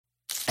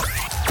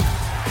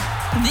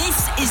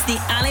This is the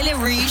Alley Le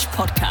Rouge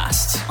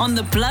podcast on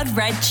the Blood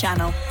Red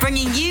channel,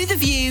 bringing you the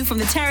view from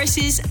the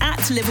terraces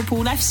at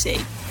Liverpool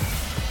FC.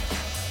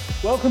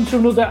 Welcome to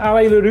another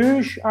Alley Le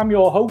Rouge. I'm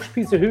your host,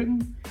 Peter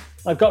Hooton.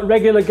 I've got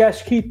regular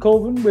guest Keith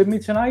Colvin with me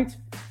tonight.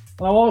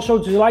 And I'm also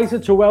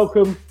delighted to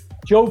welcome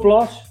Joe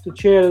Blott, the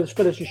chair of the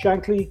Spirits of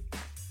Shankly,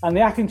 and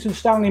the Accrington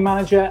Stanley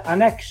manager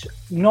and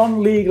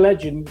ex-non-league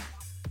legend,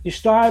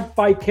 described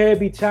by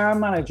Kirby Town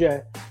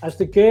manager as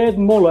the Gerd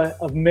Muller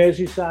of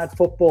Merseyside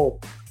football,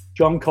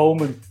 John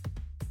Coleman.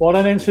 What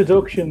an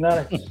introduction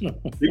that is.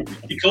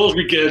 He calls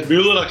me Gerd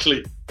Muller,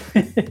 actually.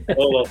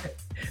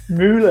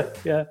 Muller,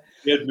 yeah.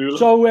 Gerd Muller.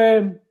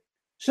 So,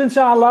 since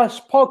our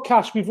last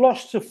podcast, we've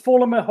lost to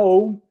Fulham at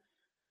home,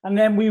 and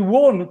then we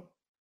won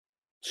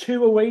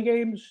 2 away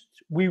games.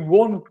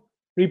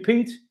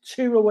 Repeat,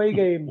 2 away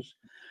games.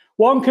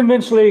 One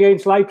convincingly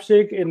against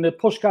Leipzig in the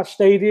Puskas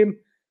Stadium,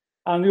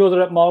 and the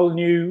other at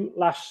Molineux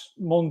last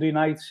Monday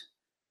night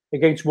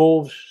against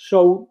Wolves.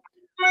 So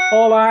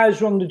all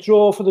eyes are on the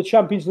draw for the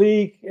Champions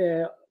League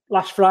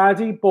last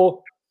Friday.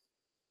 But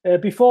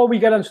before we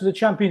get into the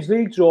Champions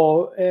League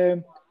draw,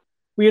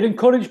 we are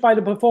encouraged by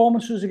the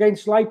performances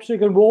against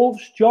Leipzig and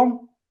Wolves.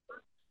 John?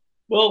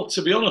 Well,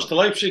 to be honest, the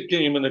Leipzig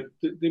game, and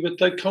they were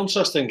like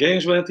contrasting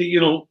games, weren't they?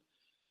 You know,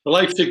 the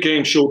Leipzig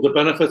game showed the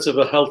benefits of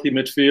a healthy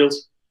midfield,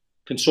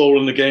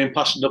 controlling the game,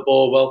 passing the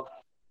ball well,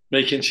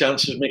 making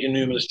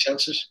numerous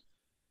chances.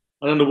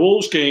 And in the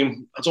Wolves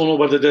game, I don't know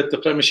whether the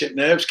Premiership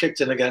nerves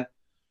kicked in again,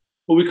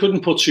 but we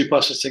couldn't put 2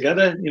 passes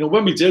together. You know,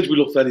 when we did, we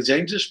looked very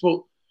dangerous,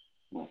 but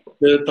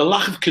the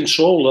lack of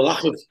control, the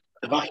lack of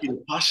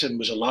accurate passing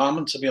was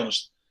alarming, to be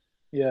honest.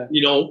 Yeah.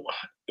 You know,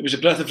 it was a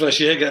breath of fresh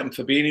air getting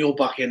Fabinho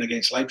back in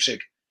against Leipzig.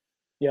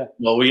 Yeah.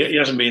 No, he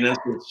hasn't been in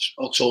since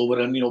October,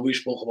 and, you know, we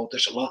spoke about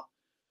this a lot.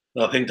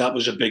 And I think that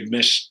was a big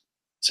miss,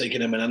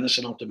 taking him and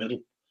Henderson out the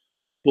middle.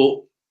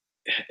 But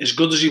as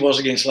good as he was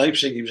against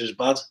Leipzig, he was as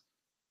bad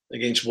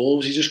against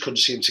Wolves. He just couldn't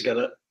seem to get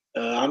a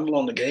handle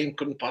on the game,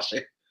 couldn't pass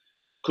it,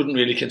 couldn't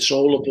really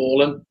control the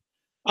ball. And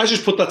I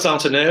just put that down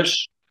to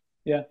nerves.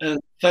 Yeah.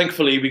 And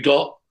thankfully, we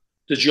got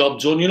the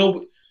job done. You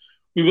know,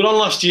 we were on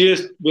last year,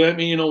 weren't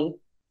we, you know,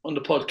 on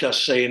the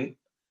podcast saying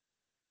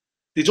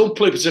they don't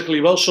play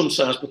particularly well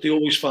sometimes, but they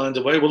always find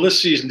a way. Well,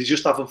 this season, they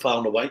just haven't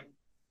found a way.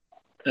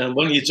 And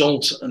when you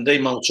don't, and they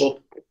mount up,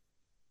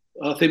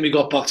 I think we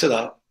got back to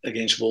that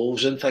against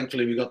Wolves, and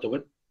thankfully we got the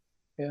win.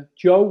 Yeah.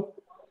 Joe,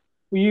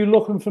 were you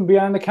looking from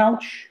behind the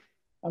couch?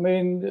 I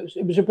mean,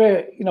 it was a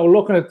bit, you know,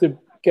 looking at the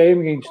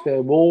game against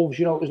Wolves,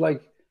 you know, it was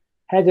like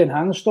head in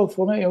hand stuff,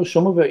 wasn't it? You know,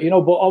 some of it, you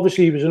know, but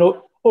obviously it was an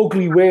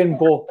ugly win,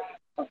 but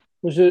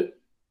was it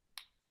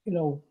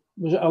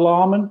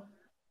alarming?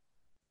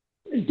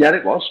 Yeah,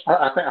 it was.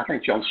 I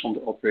think John summed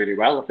it up really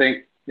well. I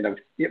think, you know,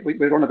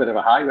 we're on a bit of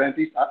a high, weren't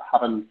we?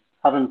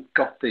 Having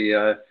got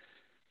the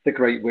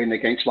great win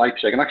against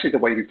Leipzig, and actually the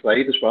way we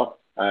played as well.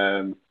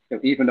 You know,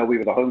 even though we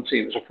were the home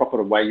team, it was a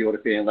proper away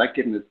European leg,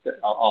 given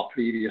our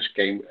previous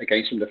game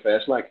against them, the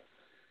first leg.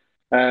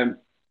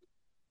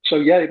 So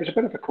yeah, it was a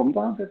bit of a come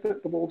down, the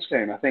Wolves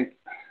game. I think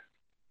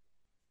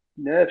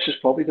nerves is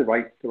probably the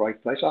right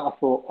place. I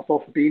thought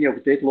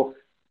Fabinho did look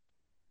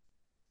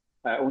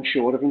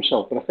unsure of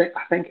himself, but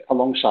I think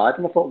alongside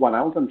him, I thought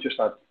Wijnaldum just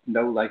had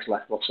no legs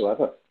left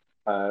whatsoever.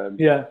 I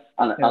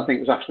think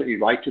it was absolutely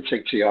right to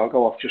take Thiago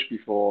off just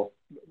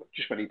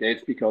when he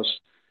did, because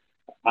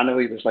I know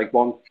he was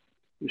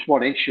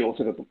one inch short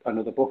of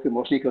another booking,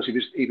 wasn't he? Because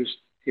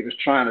he was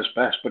trying his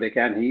best, but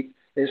again,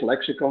 his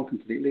legs had gone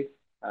completely.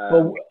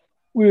 Well,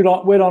 we're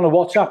on a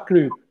WhatsApp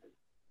group,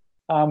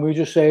 and we were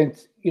just saying,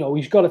 you know,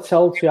 he's got to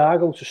tell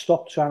Thiago to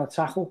stop trying to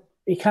tackle.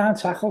 He can't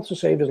tackle to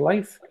save his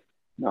life.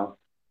 No.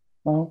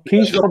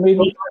 Keith,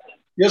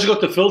 He hasn't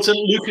got the filter.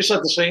 Lucas had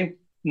the same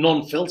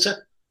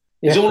non-filter.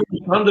 Yeah. He's only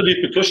under the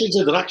repercussions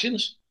of their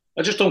actions.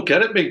 I just don't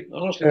get it, mate.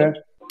 Honestly.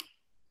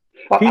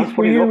 Keith,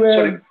 were you...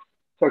 So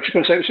I was just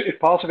going to say, if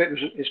part of it was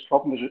his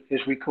problem was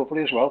his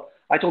recovery as well.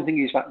 I don't think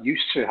he's that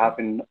used to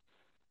having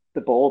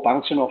the ball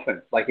bouncing off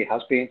him like he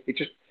has been.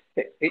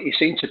 It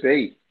seemed to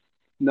be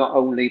not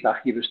only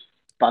that he was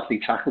badly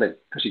tackling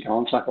because he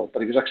can't tackle,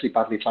 but he was actually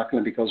badly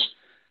tackling because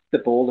the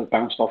ball had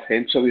bounced off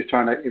him. So he was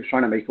trying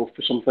to make up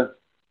for something.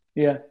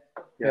 Yeah.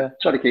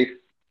 Sorry, Keith.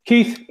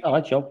 Keith. All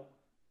right, Joe.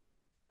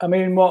 How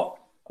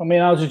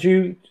did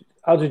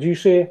you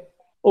see it?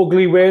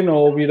 Ugly win,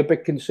 or were you a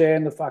bit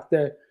concerned the fact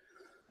that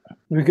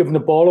we were giving the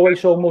ball away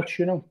so much,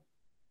 you know?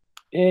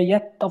 Yeah,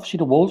 obviously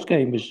the Wolves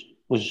game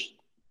was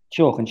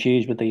chalk and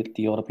cheese with the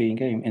European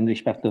game in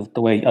respect of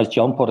the way, as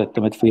John put it,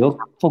 the midfield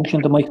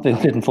functioned. They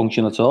didn't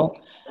function at all.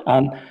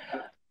 And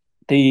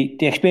the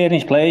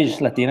experienced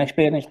players let the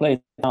inexperienced players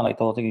down, I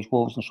thought, against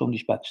Wolves in some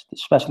respects,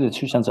 especially the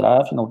 2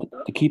 centre-halves. You know,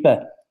 the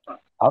keeper,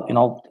 you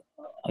know,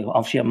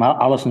 obviously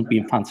Alisson's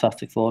been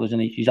fantastic for us,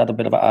 and he's had a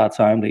bit of a hard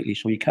time lately,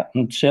 so you can't,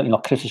 certainly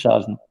not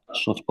criticising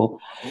such, but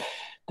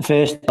the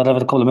first, whatever,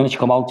 the couple of minutes you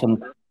come out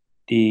and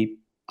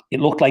it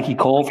looked like he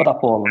called for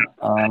that ball,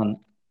 and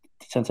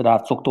the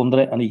centre-half tucked under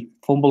it and he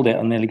fumbled it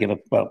and nearly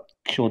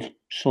sort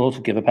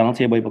of give a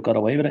penalty away, but got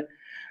away with it.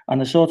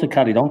 And they sort of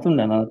carried on from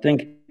then. And I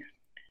think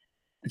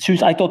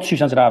I thought two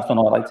centre halves done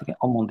all right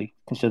on Monday,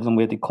 considering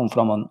where they come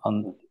from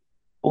and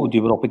what they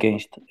were up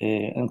against,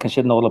 and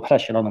considering all the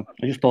pressure on them.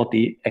 I just thought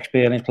the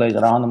experienced players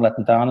around them let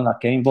them down in that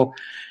game. But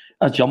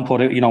as John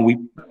put it, we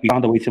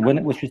found a way to win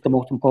it, which was the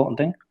most important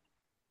thing.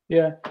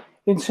 Yeah.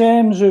 In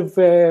terms of,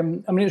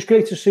 it was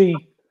great to see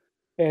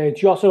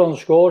Jota on the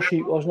score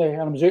sheet, wasn't it?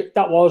 And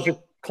that was a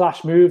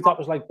class move. That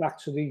was like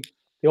back to the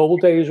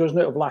old days,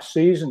 wasn't it, of last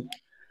season?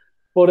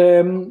 But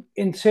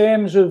in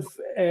terms of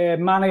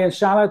Mane and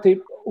Salah, they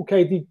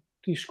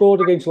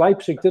scored against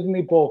Leipzig, didn't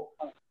they? But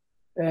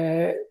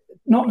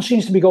nothing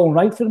seems to be going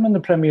right for them in the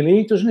Premier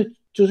League, doesn't it?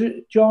 Does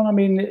it, John?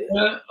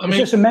 Is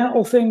this a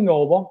mental thing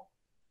or what?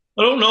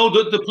 I don't know.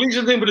 The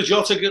pleasing thing with the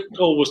Jota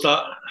goal was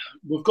that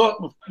we've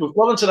got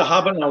into the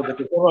habit now that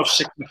they've got to have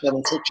 6 and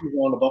 7 touches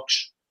around the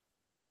box.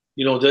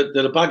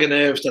 They're a bag of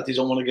nerves that they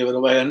don't want to give it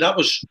away. And that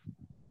was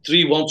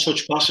 3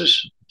 one-touch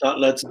passes that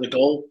led to the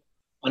goal.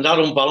 And that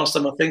unbalanced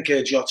them. I think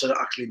Jota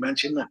actually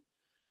mentioned that.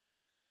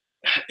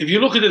 If you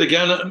look at it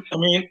again,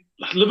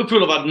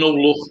 Liverpool have had no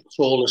luck at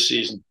all this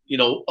season,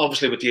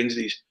 obviously with the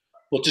injuries.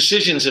 But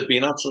decisions have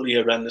been absolutely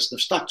horrendous. They've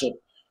stacked up.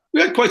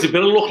 We had quite a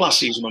bit of luck last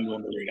season when we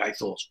won the league, I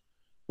thought.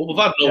 But we've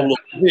had no luck.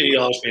 The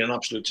VAR has been an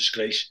absolute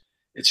disgrace.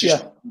 It's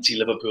just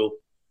anti-Liverpool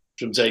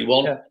from day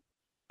one. Yeah.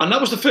 And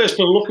that was the first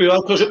bit of luck we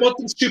had, because it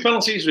was 2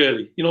 penalties,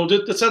 really.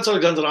 The Trent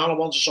Alexander-Arnold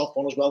one's a soft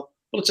one as well.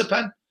 But it's a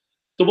pen.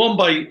 The one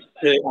by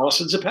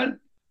Alisson's a pen.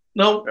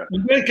 Now, we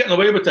weren't getting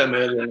away with them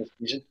earlier in the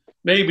season.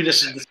 Maybe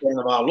this is the sign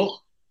of our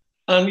luck.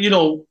 And,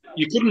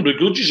 you couldn't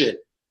begrudge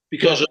it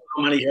because of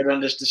how many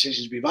horrendous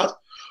decisions we've had.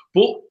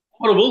 But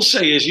what I will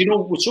say is,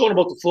 we're talking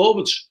about the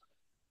forwards.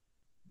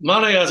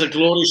 Mane had a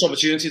glorious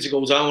opportunity to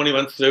go down when he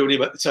went through and he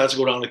tried to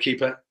go around the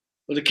keeper.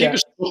 But the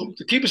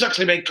keeper's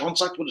actually made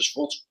contact with his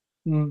foot.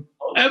 Mm.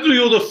 Every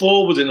other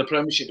forward in the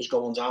Premiership is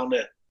going down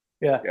there.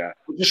 Yeah.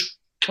 We just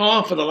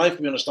can't for the life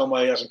of me understand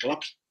why he hasn't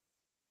collapsed.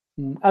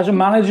 As a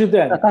manager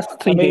then? That's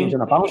 3 games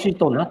in a bounce. He's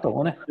done that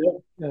though, hasn't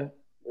he? Yeah.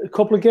 A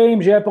couple of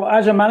games, yeah. But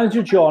as a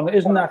manager, John,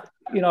 isn't that,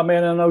 I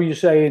know you're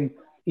saying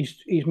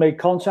he's made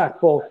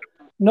contact, but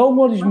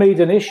nobody's made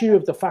an issue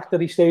of the fact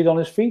that he stayed on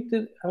his feet,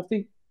 have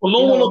they? Well,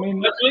 no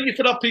one. I thank you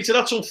for that, Peter.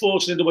 That's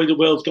unfortunate the way the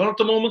world's gone at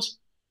the moment.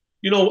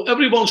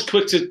 Everyone's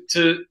quick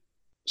to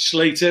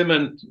slate him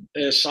and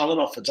Salah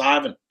off for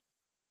diving.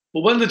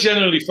 But when they're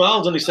generally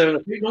fouled and they stay on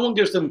their feet, no one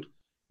gives them.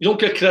 You don't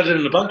get credit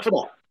in the bank for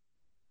that.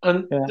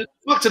 And the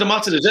fact of the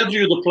matter is,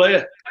 every other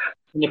player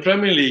in the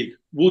Premier League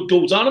would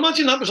go down.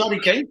 Imagine that was Harry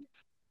Kane.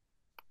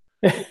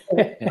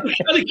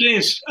 Harry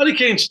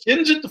Kane's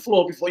chins at the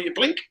floor before you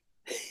blink.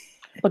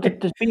 But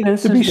there's been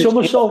instances.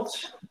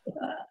 somersaults.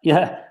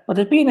 But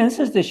there's been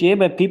instances this year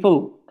where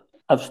people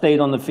have stayed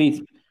on the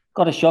feet,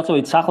 got a shot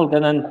away, tackled,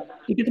 and then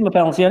you give them a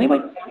penalty anyway.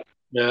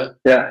 Yeah.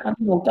 And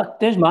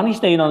there's Mane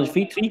staying on his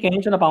feet 3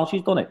 games in a bounce.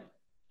 He's done it,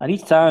 and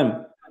each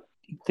time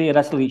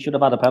theoretically he should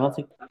have had a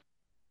penalty,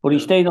 but he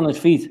stayed on his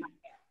feet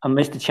and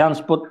missed the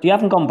chance. But they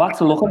haven't gone back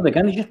to look at it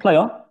again. They just play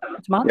on.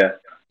 It's mad.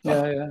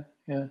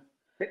 Yeah.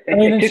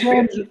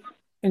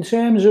 In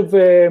terms of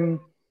the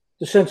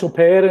central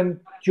pairing,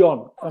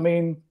 John,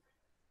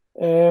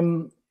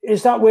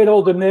 is that where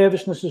all the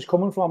nervousness is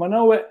coming from? I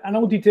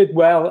know they did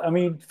well.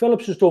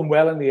 Phillips has done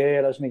well in the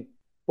air, hasn't he?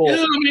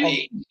 But,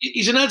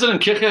 he's an header and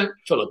kicker,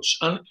 Phillips,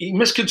 and he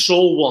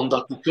miscontrolled one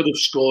that he could have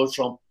scored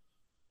from.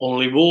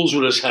 Only Wolves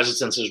were as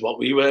hesitant as what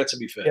we were, to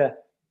be fair. Yeah.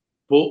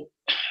 But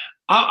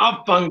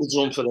I've banged the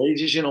drum for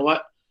ages. You know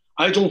what?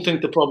 I don't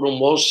think the problem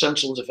was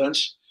central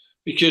defence,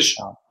 because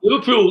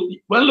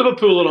when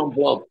Liverpool are on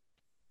blob,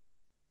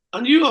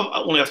 and you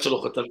only have to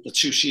look at the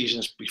 2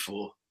 seasons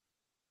before.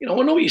 I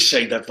know you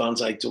say that Van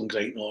Dijk done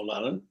great and all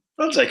that, and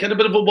Van Dijk had a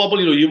bit of a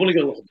wobble. You've only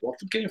got to look at the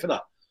Watford game for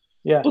that.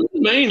 Yeah. But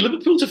in the main,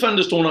 Liverpool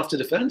defenders don't have to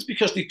defend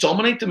because they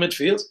dominate the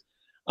midfield.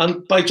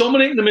 And by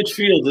dominating the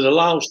midfield, it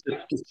allows the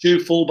 2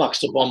 fullbacks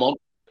to bomb on.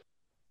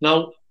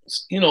 Now,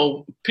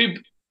 Trent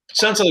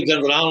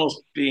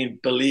Alexander-Arnold's being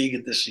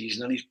beleaguered this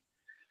season, and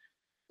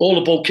all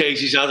the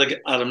bouquets he's had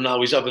at him now,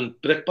 he's having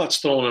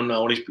brickbats thrown at him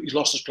now, and he's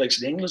lost his place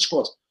in the England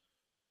squad.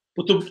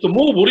 But the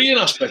more worrying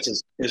aspect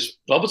is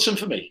Robertson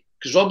for me,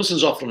 because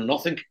Robertson's offering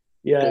nothing.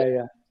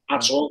 Yeah.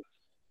 At all.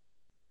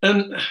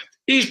 And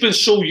he's been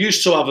so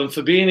used to having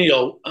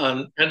Fabinho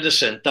and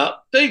Henderson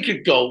that they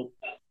could go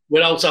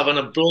without having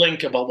a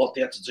blink about what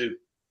they had to do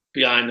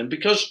behind them,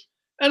 because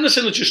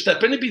Henderson would just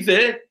step in, he'd be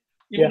there.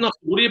 You wouldn't have to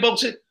worry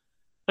about it.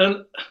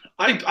 And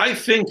I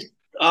think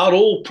our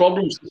whole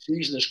problems this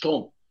season has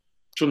come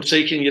from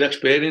taking your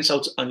experience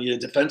out and your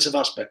defensive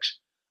aspects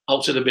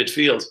out of the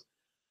midfield.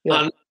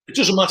 Yeah. And it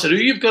doesn't matter who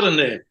you've got in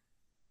there.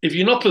 If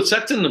you're not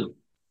protecting them,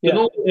 you're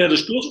nowhere near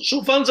as good.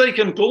 So Van Dijk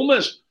and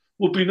Gomez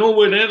would be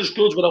nowhere near as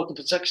good without the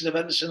protection of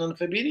Henderson and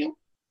Fabinho.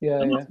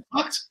 That's a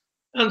fact.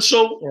 And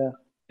so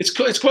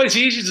it's quite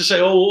easy to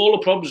say, all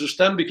the problems have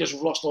stemmed because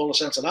we've lost all the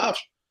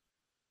centre-halves.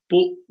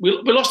 But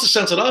we lost the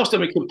centre-halves,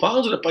 then we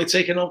compounded it by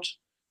taking out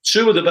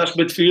 2 of the best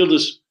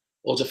midfielders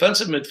or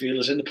defensive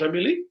midfielders in the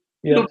Premier League.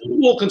 You don't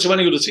walk into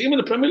any other team in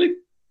the Premier League.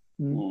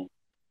 Mm.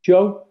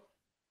 Joe?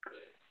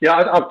 Yeah,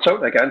 I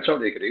totally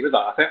agree with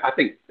that. I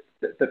think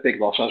the big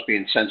loss has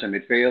been centre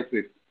midfield.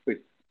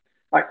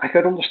 I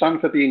could understand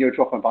Fabinho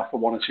dropping back for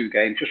 1 or 2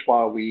 games just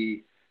while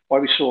we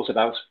sorted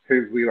out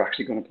who we were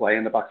actually going to play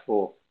in the back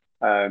four.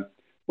 But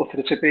for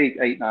it to be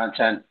 8, 9,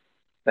 10,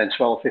 then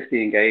 12,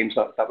 15 games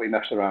that we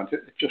messed around,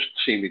 it just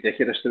seemed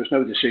ridiculous. There was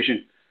no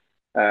decision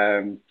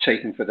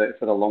taken for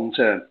the long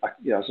term.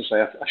 As I say,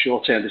 a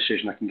short term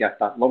decision, I can get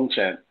that. Long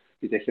term,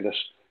 ridiculous.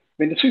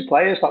 I mean, the 2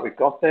 players that we've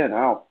got there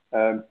now,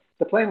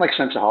 they're playing like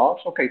centre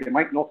halves. Okay, they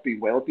might not be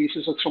world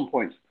beaters at some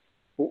point,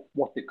 but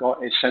what they've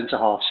got is centre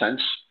half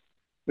sense,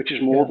 which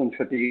is more than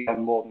Fabinho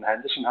and more than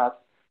Henderson had.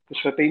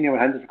 Because Fabinho and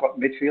Henderson have got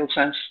midfield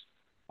sense,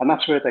 and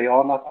that's where they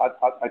are. And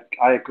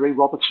I agree,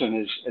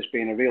 Robertson has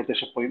been a real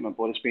disappointment,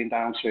 but it's been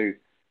down to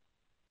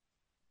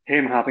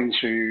him having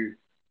to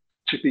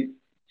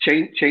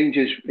change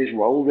his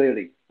role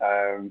really,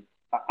 and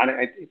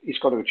he's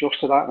got to adjust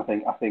to that.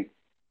 And I think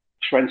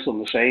Trent's done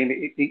the same.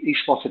 He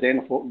slotted in,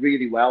 I thought,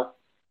 really well.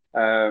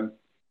 Was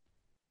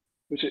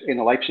it in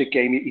the Leipzig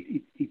game?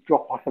 He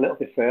dropped back a little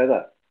bit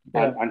further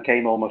and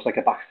came almost like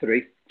a back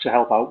 3 to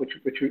help out, which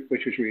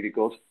was really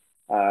good.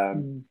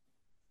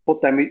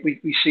 But then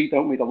we see,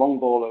 don't we, the long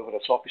ball over the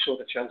top. We saw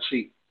the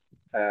Chelsea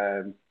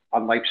and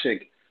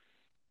Leipzig.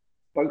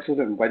 Both of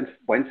them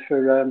went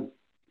for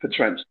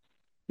Trent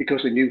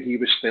because they knew he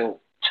was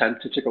still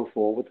tempted to go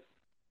forward.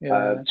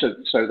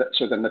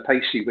 So then the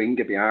pacey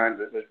winger behind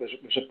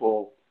was a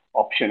ball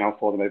option out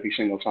for them every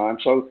single time.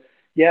 So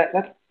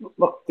let's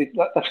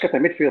get the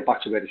midfield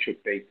back to where it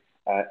should be.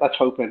 Let's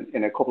hope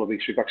in a couple of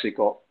weeks we've actually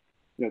got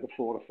the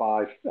 4 or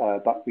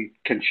 5 that we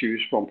can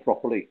choose from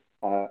properly,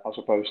 as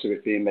opposed to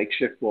it being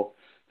makeshift. But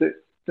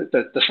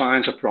the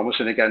signs are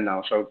promising again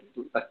now. So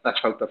let's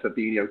hope that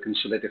Fabinho can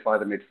solidify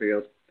the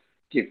midfield,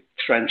 give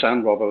Trent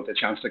and Robbo the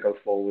chance to go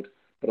forward,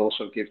 but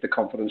also give the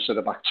confidence to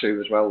the back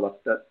 2 as well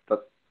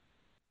that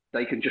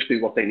they can just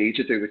do what they need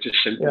to do, which is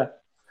simple. Yeah.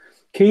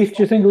 Keith,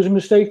 do you think it was a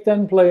mistake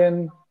then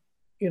playing,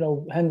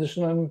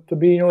 Henderson and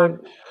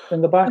Fabinho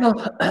in the back?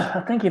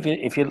 I think if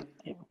you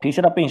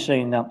Peter, I've been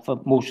saying that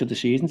for most of the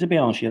season, to be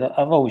honest with you.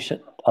 I've always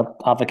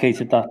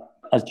advocated that,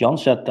 as John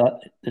said, that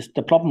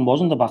the problem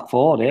wasn't the back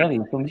 4 really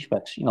in some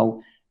respects.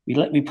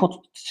 We put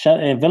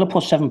Villa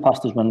put 7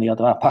 past us when they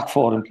had our back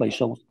 4 in place.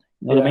 So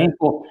what I mean?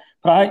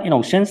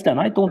 But since then,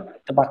 I don't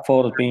think the back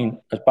 4 has been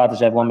as bad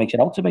as everyone makes it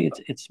out to be.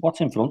 It's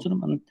what's in front of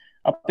them, and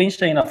I've been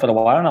saying that for a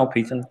while now,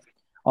 Peter,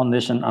 on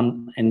this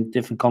and in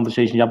different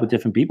conversations you have with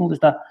different people. Is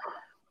that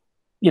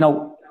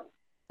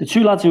the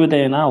 2 lads who are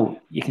there now,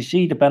 you can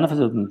see the benefit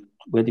of them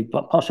where they've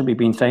possibly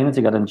been training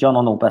together, and John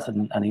will know better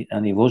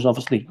than he was,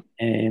 obviously,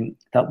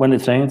 that when they're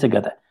training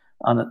together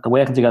and they're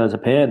working together as a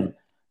pair,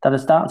 that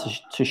it's starting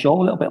to show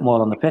a little bit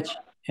more on the pitch.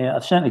 I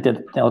certainly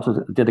did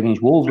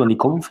against Wolves when they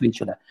covered for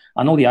each other.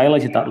 I know they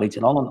highlighted that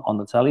later on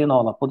the telly and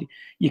all that, but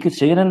you could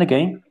see it in the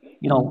game,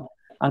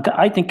 And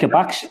I think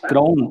Kabak's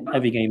grown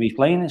every game he's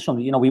playing.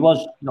 Something, he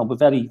was,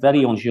 very,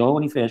 very unsure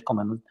when he first came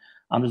in,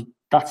 and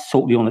that's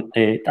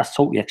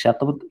totally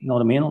acceptable. You know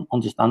what I mean?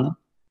 Understanding.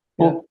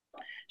 But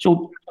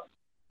so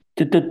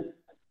the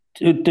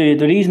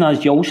reason, as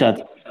Joe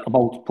said,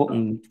 about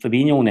putting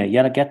Fabinho in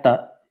there, I get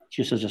that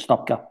just as a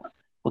stopgap.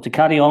 But to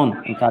carry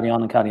on and carry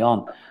on and carry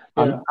on,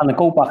 and to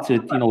go back to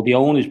the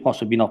owners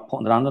possibly not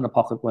putting their hand in the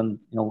pocket when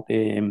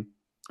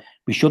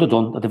we should have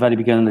done at the very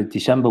beginning of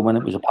December when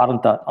it was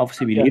apparent that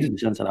obviously we needed the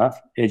centre half.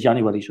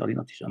 January, sorry,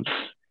 not December,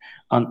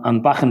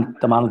 and backing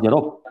the manager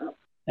up,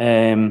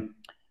 and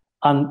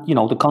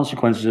the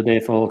consequences are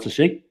there for all to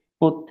see.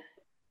 But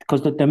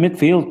because the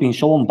midfield being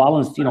so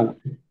unbalanced,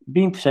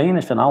 been saying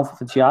this for now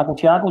for Thiago.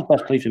 Thiago's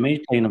best play for me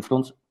is playing in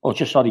front,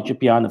 just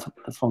behind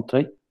the front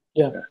 3.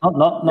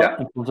 Not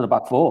in front of the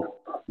back 4,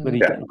 where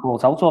he's getting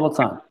caught out all the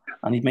time,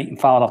 and he's making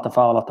foul after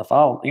foul after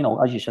foul.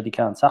 As you said, he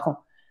can't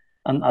tackle.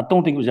 And I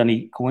don't think it was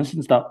any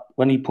coincidence that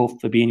when he put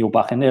Fabinho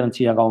back in there and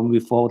Thiago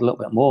moved forward a little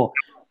bit more,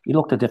 he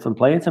looked a different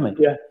player to me.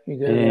 Yeah, he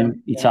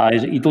did.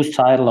 He does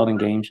tire a lot in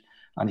games,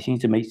 and he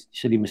seems to make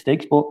silly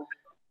mistakes. But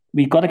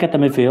we've got to get the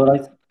midfield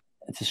right.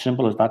 It's as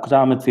simple as that, because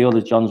our midfield,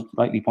 as John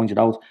rightly pointed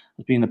out,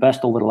 has been the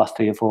best over the last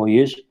 3 or 4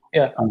 years.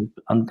 Yeah.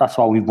 And that's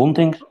why we've won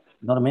things. You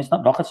know what I mean? It's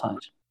not rocket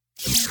science.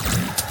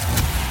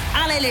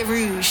 Allez les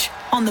Rouges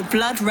on the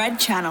Blood Red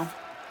Channel.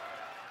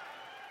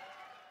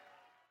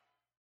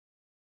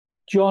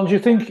 John, do you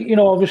think,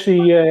 obviously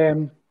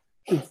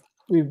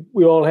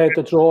we all heard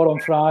the draw on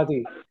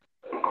Friday.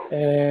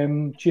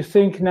 Do you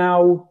think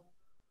now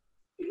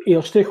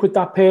he'll stick with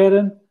that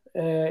pairing?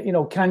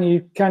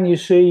 Can you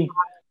see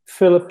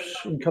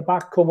Phillips and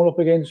Kabak coming up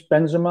against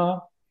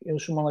Benzema,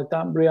 someone like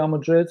that in Real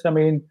Madrid? I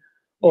mean,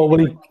 or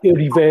will he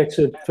revert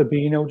to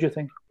Fabinho, do you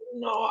think?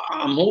 No,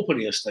 I'm hoping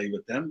he'll stay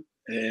with them.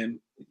 I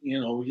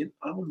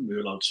wouldn't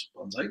rule out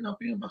Van Dijk not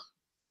being back.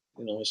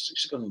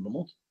 It's going to the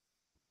month.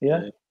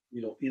 Yeah.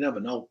 You never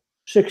know.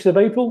 6th of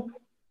April?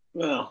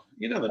 Well,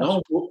 you never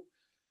know.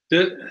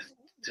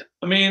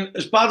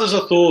 As bad as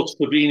I thought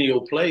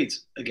Fabinho played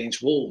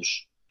against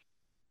Wolves,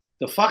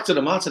 the fact of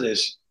the matter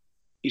is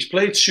he's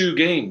played 2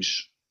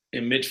 games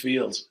in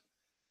midfield.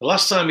 The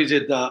last time he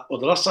did that, or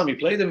the last time he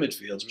played in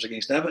midfield was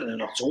against Everton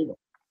in October.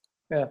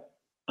 Yeah.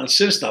 And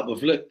since that,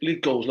 we've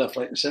leaked goals left,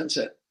 right, and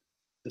centre.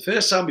 The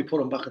first time we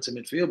put him back into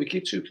midfield, we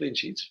keep 2 clean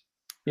sheets.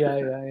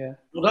 Yeah.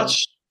 Well,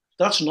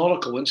 that's not a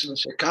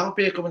coincidence. It can't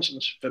be a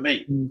coincidence for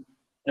me.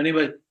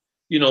 Anyway,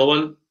 you know,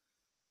 and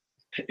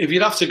if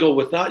you have to go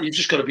with that, you've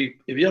just got to be.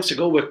 If you have to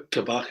go with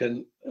Kabak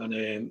and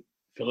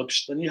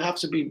Phillips, then you have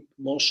to be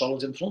more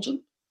solid in front of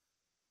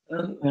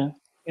them. And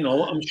you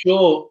know, I'm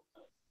sure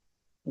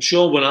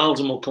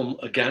Wijnaldum will come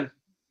again.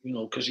 You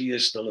know, because he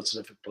is still a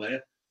terrific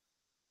player.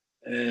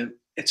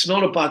 It's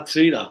not a bad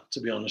three, that,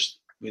 to be honest,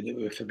 with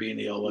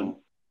Fabinho,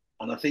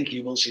 and I think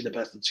you will see the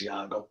best of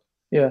Thiago.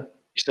 Yeah,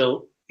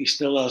 he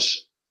still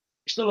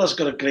has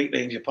got a great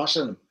range of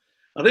passing him.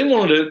 I think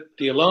one of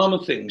the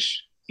alarming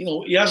things, you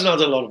know, he hasn't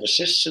had a lot of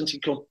assists since he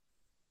come,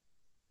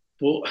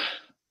 but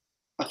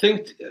I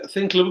think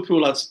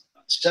Liverpool had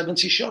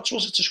 70 shots,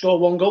 was it, to score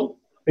 1 goal?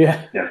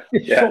 Yeah.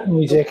 Something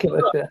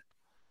ridiculous. Yeah.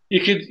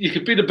 You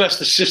could be the best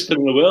assister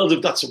in the world,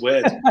 if that's a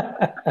word.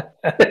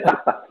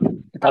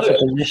 That's a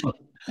position.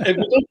 If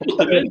we don't put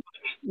them in,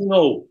 you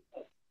know,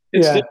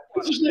 it's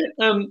difficult, isn't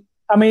it?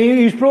 I mean,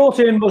 he's brought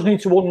in, wasn't he,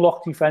 to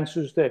unlock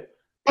defences. I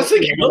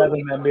think he will.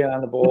 11 men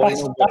behind the ball.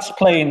 That's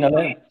playing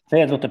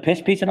third with the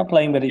piss, Peter, not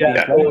playing with it.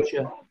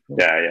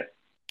 Yeah.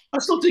 I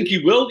still think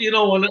he will, you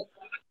know, and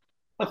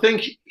I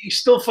think he's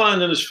still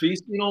finding his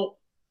feet. You know,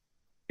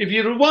 if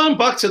you rewind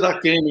back to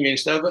that game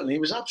against Everton, he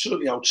was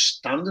absolutely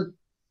outstanding.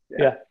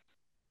 Yeah.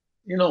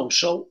 You know,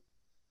 so,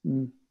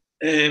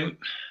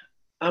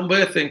 and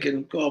we're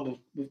thinking, God,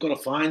 we've got to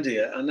find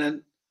here. And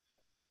then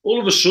all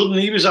of a sudden,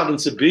 he was having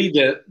to be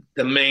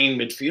the main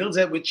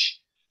midfielder, which,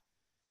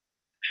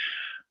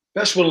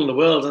 best one in the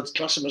world, I'd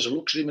class him as a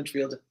luxury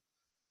midfielder.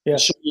 Yeah.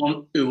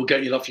 Someone who will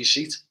get you off your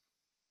seat.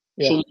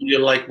 Yeah. Someone you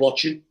like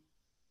watching.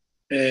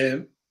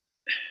 He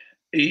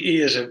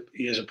is a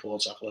poor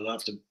tackler, I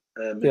have to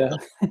admit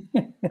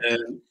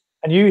that.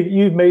 And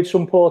you've made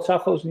some poor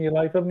tackles in your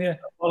life, haven't you?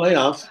 Well, I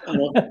have. I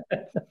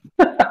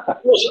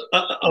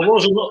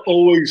wasn't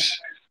always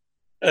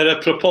a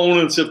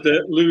proponent of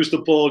the lose the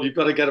ball, you've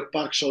got to get it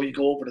back so you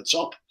go over the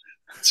top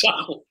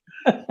tackle.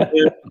 I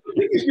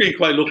think he's been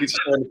quite lucky to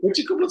stay on the pitch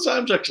a couple of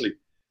times, actually,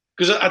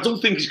 because I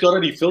don't think he's got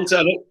any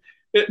filter.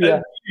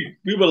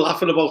 We were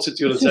laughing about it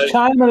the other day. It's his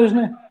timer, isn't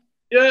it?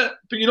 Yeah,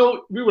 but you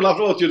know, we were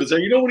laughing about it the other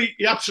day. You know when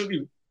he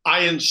absolutely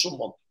irons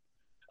someone,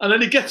 and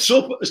then he gets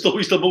up as though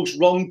he's the most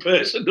wrong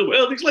person in the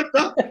world. He's like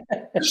that.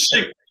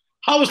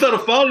 How was that a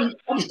foul?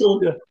 I was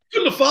going,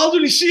 couldn't have fouled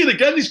when you see it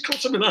again. He's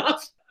cut him in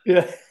half.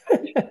 Yeah.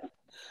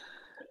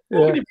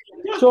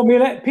 So, I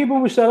mean, people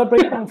were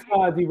celebrating on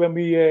Friday when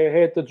we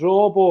heard the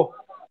draw, but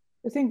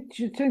do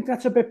you think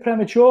that's a bit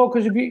premature?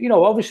 Because, if you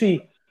know,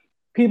 obviously,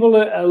 people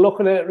are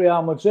looking at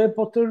Real Madrid,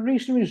 but the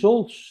recent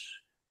results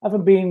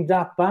haven't been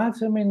that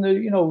bad. I mean,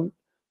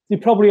 they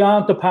probably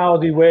aren't the power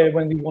they were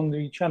when they won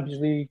the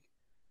Champions League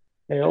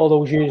all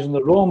those years in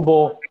the run.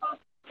 But,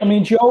 I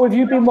mean, Joe, have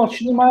you been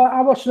watching them?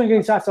 I watched them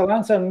against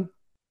Atalanta, and,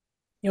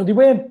 you know, they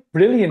weren't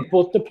brilliant,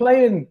 but they're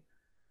playing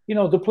in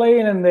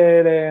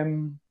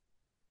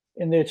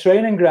their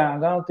training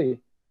ground, aren't they?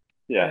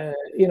 Yeah.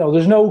 You know,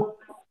 there's no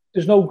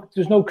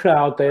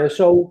crowd there,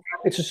 so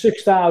it's a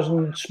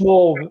 6,000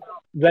 small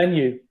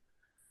venue.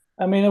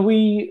 I mean, are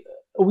we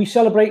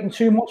celebrating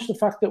too much the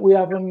fact that we've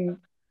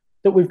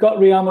got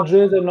Real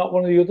Madrid and not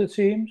one of the other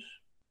teams?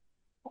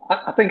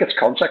 I think it's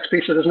context,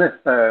 Peter, isn't it?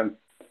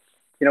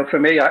 You know, for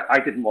me, I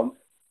didn't want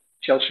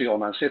Chelsea or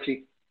Man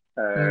City.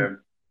 I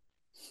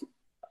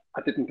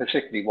didn't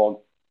particularly want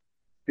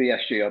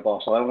PSG or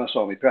Barcelona,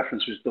 so my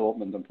preference was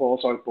Dortmund and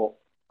Porto, but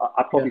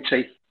I'd probably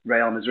take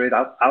Real Madrid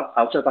out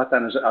of that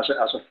then as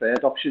a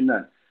third option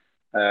then.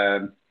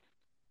 And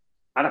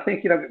I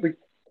think, you know,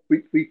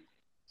 we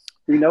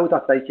know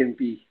that they can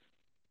be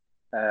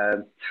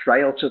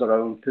frail to their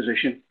own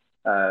position.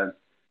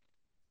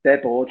 Their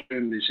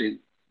boardroom is in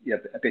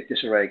a bit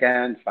disarray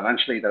again.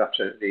 Financially, they're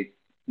absolutely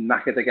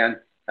knackered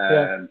again.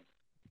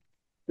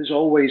 There's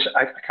always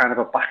a kind of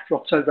a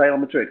backdrop to Real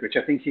Madrid, which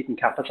I think you can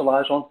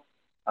capitalise on.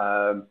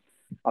 And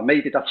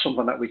maybe that's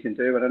something that we can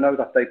do. And I know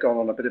that they've gone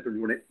on a bit of a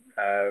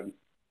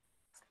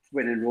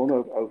winning run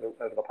over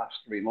the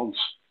past 3 months.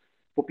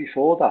 But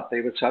before that,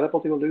 they were terrible.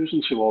 They were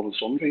losing to all and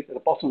sundry at the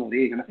bottom of the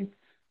league. And I think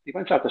they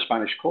went out the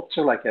Spanish Cup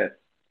to like a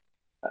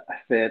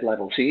third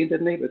level team,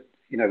 didn't they? But,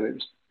 you know,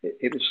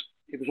 it was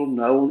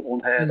unknown,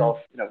 unheard of.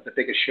 You know, the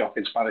biggest shock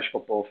in Spanish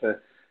football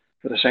for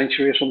the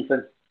century or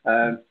something.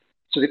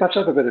 So they've had to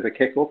have a bit of a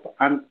kick up.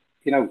 And,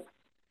 you know,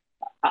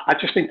 I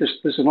just think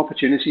there's an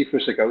opportunity for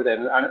us to go there.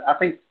 And I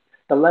think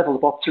the level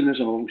of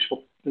optimism amongst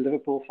the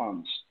Liverpool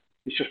fans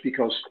is just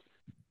because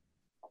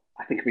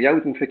I think we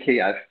owed them for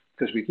Kiev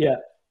because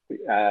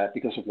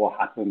because of what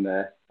happened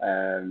there.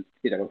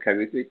 You know, okay,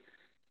 we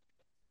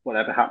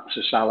whatever happened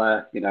to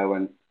Salah, you know,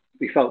 and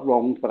we felt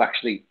wronged, but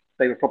actually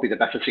they were probably the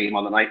better team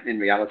on the night in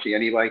reality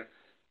anyway.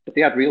 But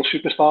they had real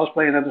superstars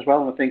playing them as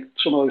well, and I think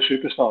some of those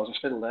superstars are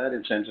still there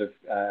in terms of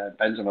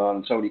Benzema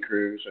and Toni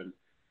Kroos and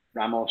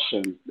Ramos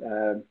and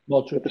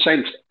Modric. At the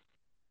same,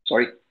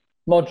 sorry,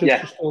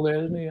 Modric is still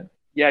there, isn't he?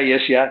 Yeah, he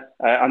is. Yeah,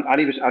 and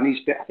he's I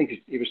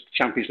think he was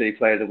Champions League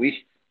Player of the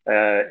Week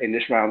in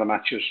this round of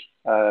matches.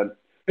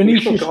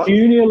 Vinicius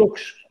Junior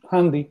looks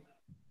handy.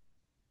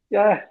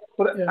 Yeah,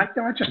 but yeah.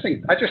 I just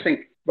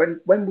think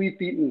when we've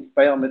beaten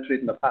Real Madrid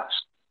in the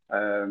past,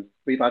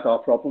 we've had our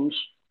problems,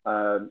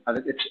 and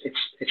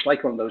it's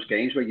like one of those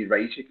games where you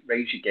raise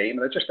your game,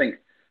 and I just think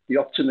the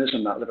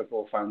optimism that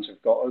Liverpool fans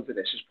have got over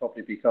this is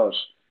probably because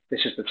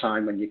this is the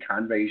time when you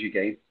can raise your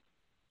game.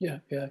 Yeah.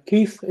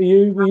 Keith, were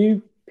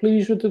you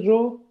pleased with the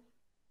draw?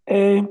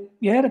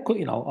 Yeah, it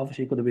could,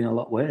 obviously it could have been a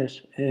lot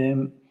worse.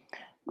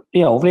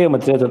 Real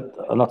Madrid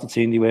are not the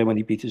team they were when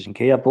they beat us in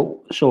Kia, but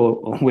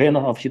so we're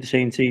not obviously the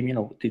same team.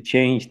 They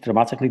changed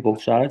dramatically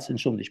both sides in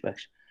some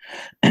respects.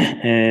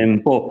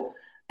 But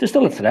they're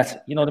still a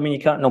threat. You know what I mean? You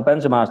can't.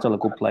 Benzema's still a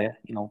good player.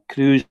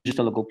 Cruz is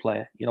still a good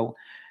player.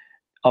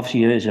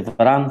 Obviously there's a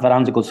Varane.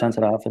 Varane's a good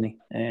centre half, isn't he?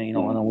 I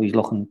know he's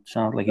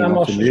sound like he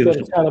wants to move. Got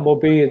a terrible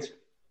beard.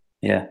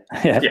 Yeah.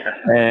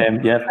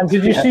 And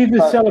did you see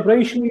the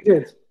celebration he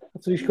did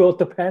after he scored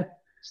the pen?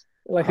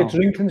 Like a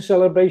drinking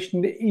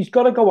celebration. He's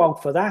got to go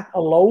out for that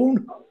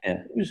alone.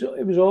 Yeah,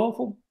 it was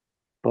awful.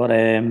 But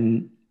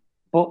again,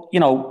 no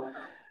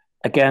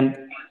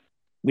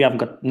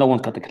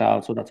one's got the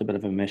crowd, so that's a bit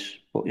of a miss.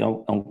 But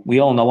and we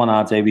all know on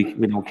our day we're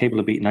not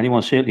capable of beating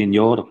anyone, certainly in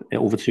Europe,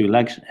 over two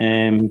legs.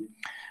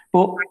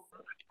 But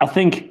I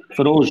think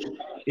for us,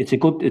 it's a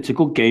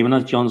good game, and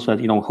as John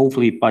said,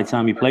 hopefully by the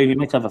time we play, we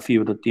might have a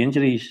few of the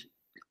injuries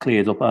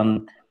cleared up,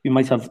 and we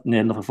might have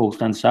near enough a full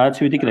strength side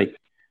to a degree.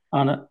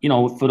 And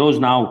for us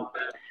now,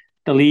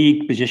 the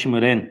league position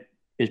we're in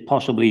is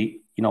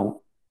possibly not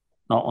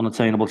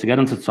unattainable to get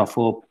into the top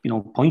four,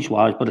 points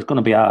wise, but it's going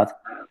to be hard.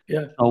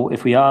 Yeah. So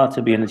if we are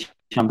to be in the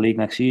Champions League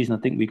next season, I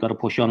think we've got to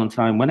push on and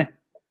try and win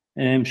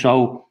it.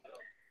 So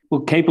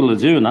we're capable of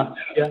doing that,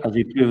 as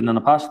we've proven in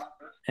the past.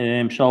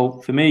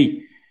 So for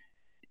me,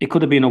 it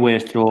could have been a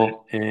worse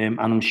draw, and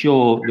I'm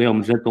sure Real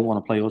Madrid don't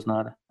want to play us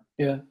neither.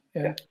 Yeah.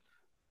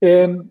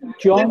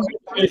 John,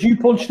 did you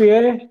punch the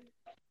air?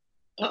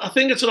 I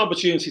think it's an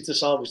opportunity to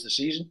salvage the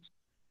season,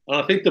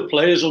 and I think the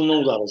players will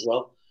know that as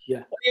well.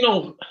 Yeah.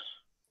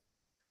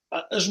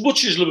 As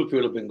much as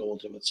Liverpool have been going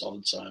through a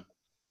solid time,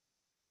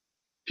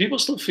 people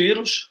still fear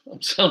us. I'm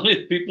telling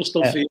you, people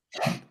still fear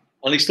us.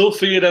 And they still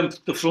fear them,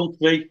 the front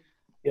three.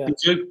 Yeah. They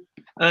do.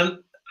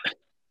 And,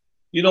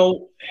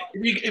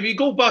 if you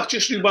go back,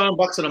 just rewind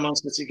back to the Man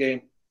City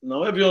game,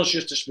 everyone's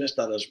just dismissed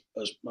that as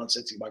Man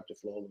City wiped the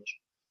floor with us.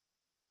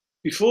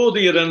 Before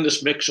the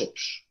horrendous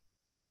mix-ups,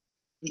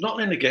 there's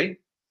nothing in the game.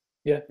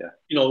 Yeah.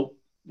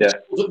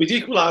 We'd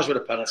equalised with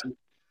a penalty.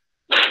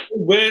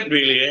 We weren't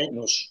really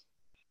hurting us.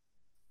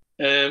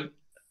 And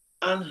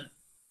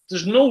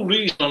there's no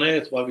reason on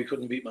earth why we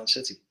couldn't beat Man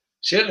City.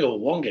 Certainly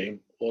over one game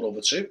or over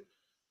two.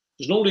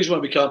 There's no reason why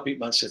we can't beat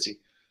Man City.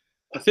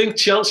 I think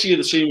Chelsea are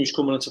the team who's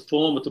coming into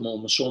form at the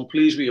moment, so I'm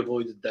pleased we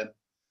avoided them.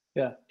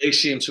 Yeah. They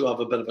seem to have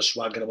a bit of a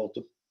swagger about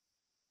them.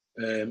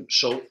 And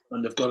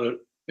they've got a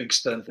big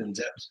strength in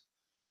depth.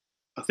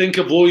 I think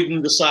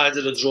avoiding the side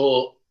of the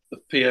draw of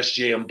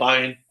PSG and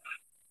Bayern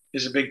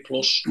is a big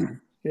plus.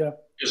 Yeah.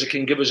 Because it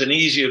can give us an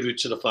easier route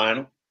to the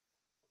final.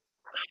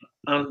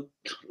 And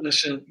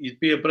listen, you'd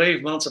be a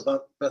brave man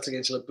to bet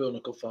against Liverpool in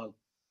a cup final.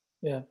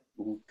 Yeah.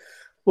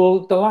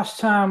 Well, the last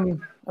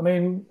time,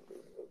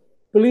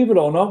 believe it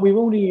or not, we've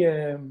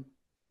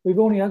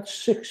only had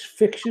 6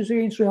 fixtures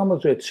against Real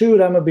Madrid. 2 of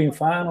them have been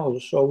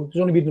finals, so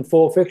there's only been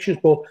 4 fixtures.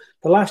 But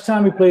the last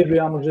time we played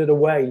Real Madrid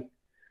away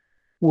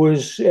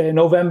was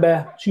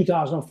November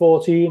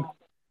 2014.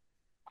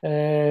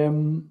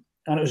 And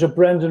it was a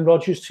Brendan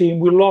Rodgers team.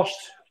 We lost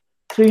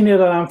 3-0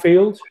 at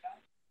Anfield,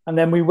 and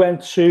then we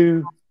went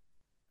to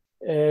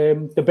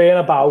the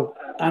Bernabeu,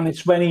 and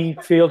it's when he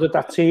fielded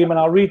that team. And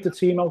I'll read the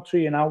team out to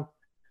you now.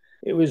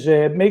 It was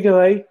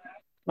Miguel,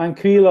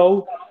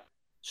 Manquillo,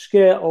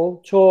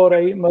 Skrtel,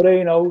 Torre,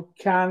 Moreno,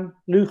 Can,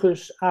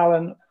 Lucas,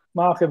 Allen,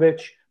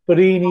 Markovic,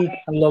 Barini,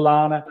 and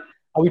Lallana.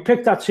 And we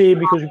picked that team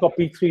because we got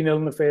beat 3-0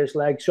 in the first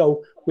leg.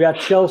 So we had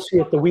Chelsea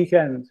at the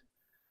weekend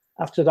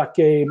after that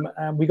game,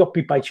 and we got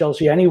beat by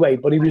Chelsea anyway,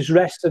 but he was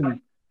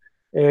resting.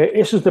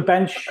 This is the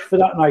bench for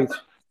that night.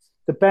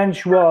 The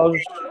bench was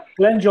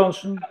Glenn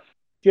Johnson,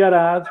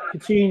 Gerrard,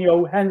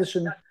 Coutinho,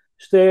 Henderson,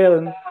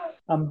 Sterling,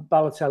 and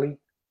Balotelli.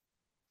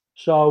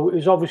 So it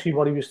was obviously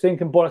what he was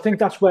thinking, but I think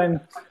that's when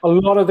a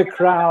lot of the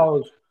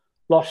crowd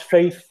lost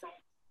faith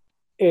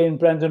in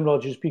Brendan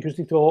Rodgers, because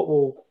they thought,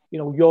 well,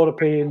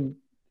 European,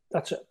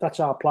 that's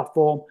our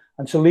platform,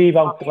 and to leave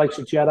out the likes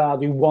of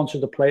Gerrard, who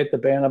wanted to play at the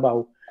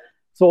Bernabeu,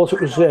 thought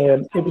it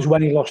was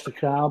when he lost the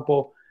crowd.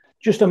 But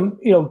just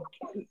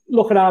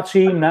look at our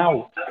team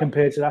now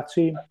compared to that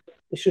team.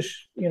 It's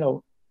just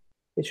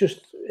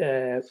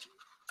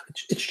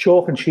it's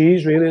chalk and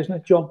cheese, really, isn't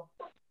it, John?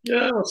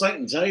 Yeah, it's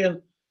like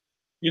saying,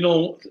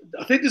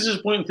 I think this is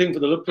a point thing for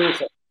the Liverpool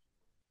fans,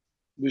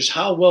 was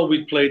how well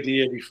we'd played the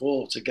year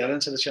before to get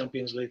into the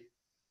Champions League,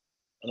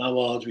 and how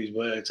hard we'd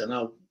worked, and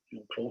how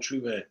close we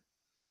were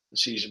the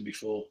season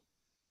before.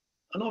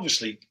 And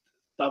obviously,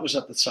 that was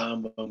at the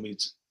time when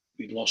we'd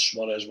lost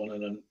Suarez one,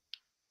 and then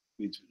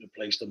we'd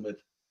replaced them with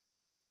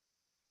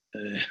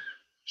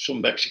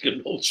some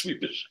Mexican road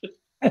sweepers.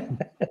 But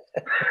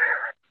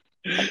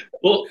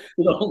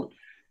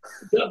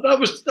that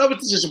was the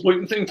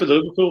disappointing thing for the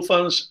Liverpool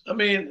fans. I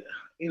mean,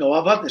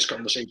 I've had this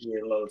conversation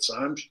here a lot of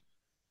times.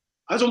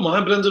 I don't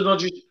mind Brendan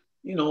Rodgers,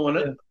 and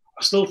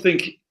I still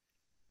think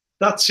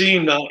that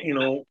team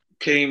that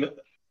came,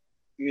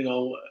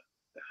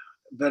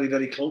 very,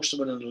 very close to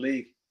winning the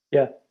league.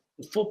 Yeah,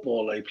 the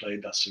football they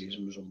played that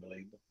season was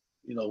unbelievable.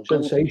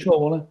 Sensational,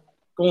 wasn't it?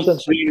 Going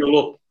 3-0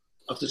 up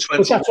after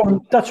 20. But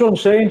that's what I'm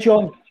saying,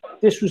 John.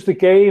 This was the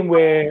game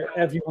where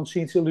everyone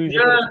seemed to lose.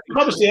 Yeah,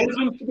 that was the end of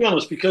them, to be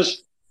honest,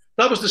 because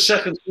that was the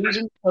second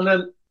season, and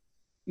then,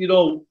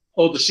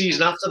 or the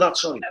season after that,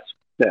 sorry.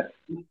 Yeah.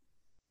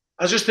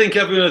 I just think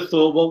everyone had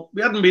thought, well,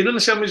 we hadn't been in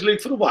the Champions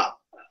League for a while.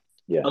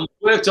 Yeah. And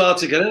we worked hard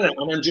to get in it,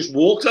 and then just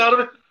walked out of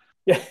it.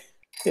 Yeah.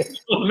 You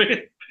know what I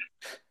mean?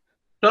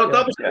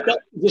 That was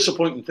a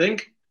disappointing thing.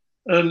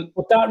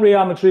 But that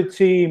Real Madrid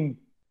team,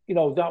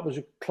 that was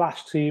a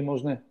class team,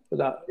 wasn't it? For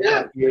that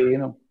year,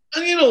 And,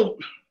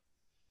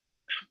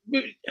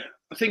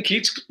 I think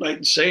Keith's right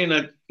in saying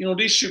that,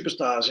 these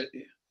superstars,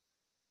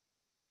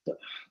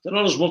 they're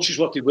not as much as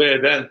what they were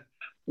then,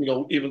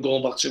 even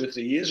going back 2 or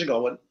 3 years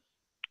ago. And,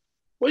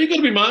 you've got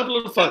to be mindful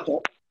of the fact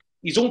that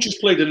you don't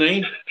just play the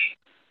name.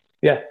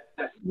 Yeah.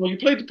 You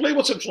play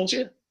what's in front of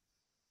you.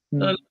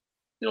 And,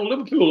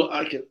 Liverpool,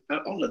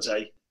 on the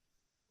day,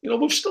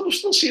 we've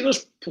still seen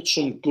us put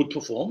some good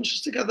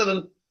performances together.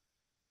 And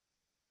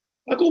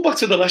I go back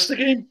to the Leicester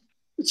game.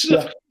 It's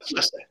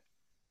Leicester.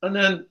 And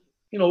then,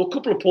 a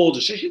couple of poor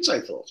decisions, I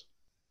thought,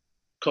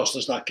 cost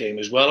us that game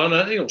as well.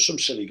 And, some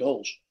silly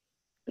goals.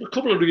 But a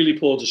couple of really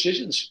poor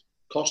decisions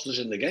cost us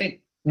in the game.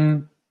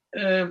 And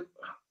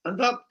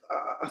that,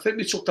 I think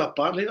we took that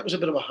badly. That was a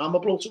bit of a hammer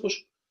blow to us.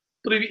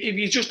 But if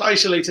you just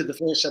isolated the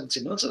first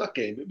 70 minutes of that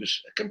game, it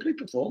was a complete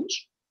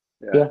performance.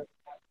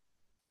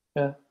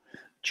 Yeah.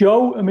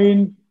 Joe, I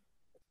mean,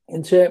 were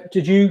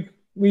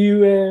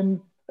you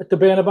at the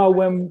Bernabeu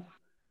when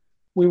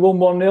we won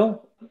 1-0,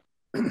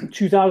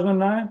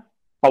 2009?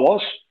 I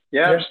was.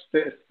 Yeah, I was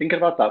thinking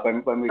about that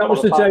when we. That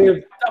was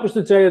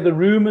the day of the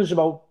rumours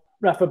about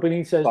Rafa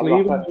Benitez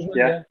leaving. Wasn't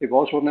it? It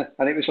was, wasn't it?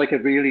 And it was like a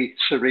really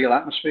surreal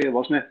atmosphere,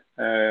 wasn't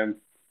it?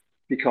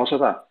 Because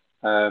of that.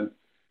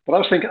 But I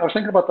was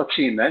thinking about that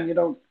team then.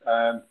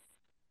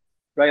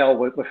 Real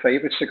were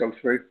favourites to go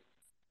through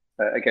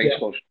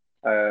against us.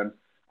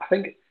 I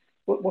think,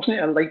 wasn't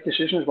it a late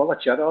decision as well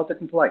that Gerrard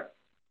didn't play?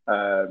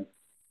 I'm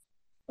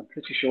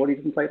pretty sure he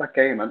didn't play that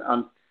game,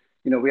 and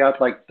we had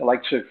like the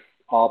likes of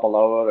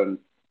Arbeloa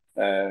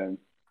and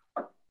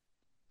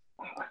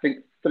I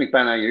think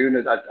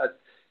Benayoun.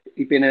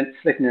 He'd been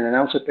flitting in and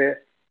out a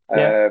bit,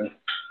 and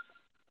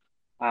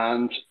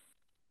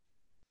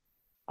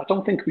I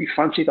don't think we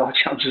fancied our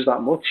chances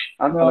that much.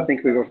 And I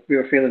think we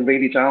were feeling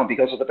really down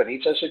because of the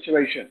Benitez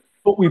situation.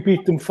 But we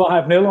beat them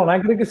 5-0 on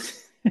aggregate.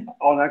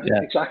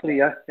 Exactly,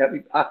 yeah.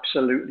 We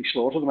absolutely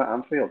slaughtered them at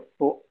Anfield.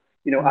 But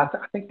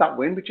I think that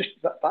win,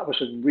 that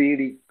was a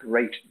really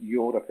great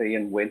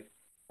European win.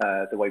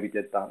 The way we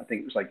did that, I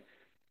think it was like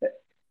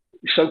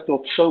we soaked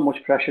up so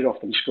much pressure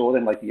off them, scored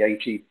in like the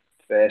 81st,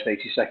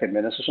 82nd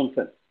minutes or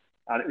something,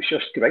 and it was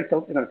just great.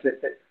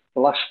 The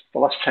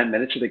last 10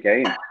 minutes of the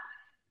game,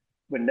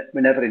 we're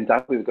never in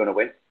doubt we were going to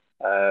win,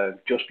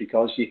 just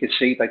because you could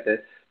see like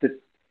the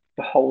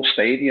whole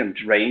stadium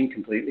drained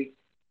completely.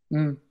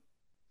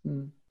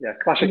 Yeah,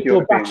 classic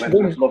European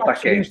win. Love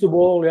that game. Against the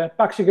wall,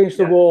 backs against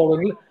the wall,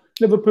 and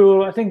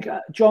Liverpool. I think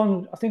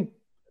John. I think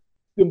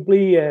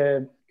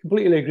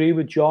completely agree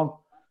with John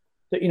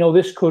that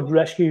this could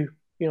rescue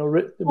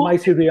the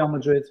mighty Real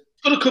Madrid.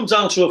 It's going to come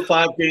down to a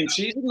 5-game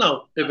season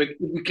now. If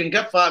we can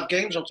get 5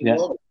 games onto the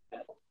board,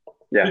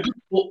 we could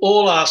put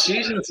all our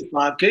season into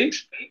 5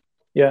 games.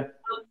 Yeah,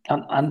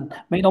 and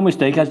make no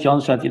mistake, as John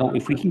said,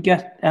 if we can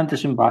get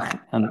Anderson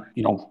back and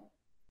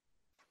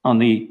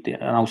on an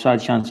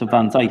outside chance of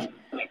Van Dijk,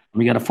 and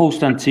we get a full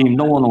strength team,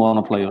 no one will want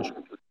to play us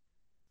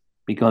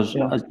because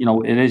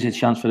it is a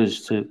chance for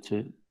us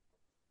to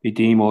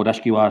redeem or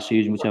rescue our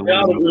season, whichever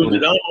way. We've ruined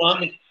it,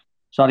 aren't we?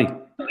 Sorry.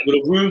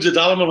 We've ruined it,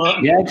 aren't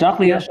we? Yeah,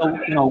 exactly. Yeah. So,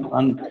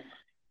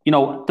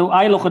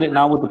 I look at it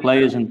now with the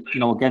players, and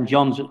again,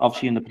 John's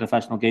obviously in the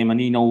professional game, and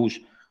he knows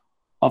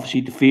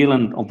obviously the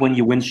feeling of when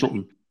you win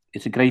something.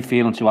 It's a great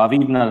feeling to have,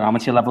 even at an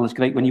amateur level. It's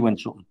great when you win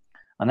something,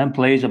 and then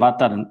players have had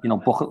that, and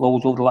bucket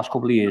loads over the last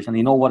couple of years, and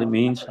they know what it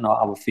means and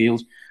how it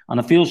feels. And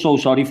I feel so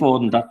sorry for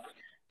them that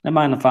never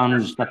mind the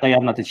fans that they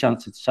haven't had the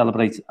chance to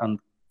celebrate and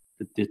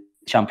the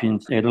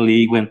Champions the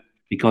league win,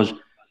 because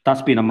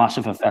that's been a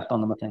massive effect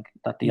on them. I think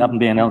that they haven't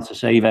been able to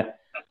savour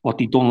what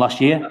they've done last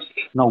year,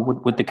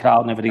 with the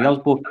crowd and everything else.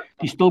 But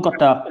they still got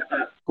that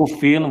good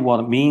feeling of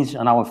what it means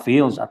and how it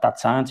feels at that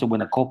time to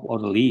win a cup or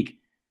the league.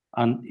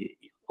 And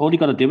all you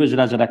got to do is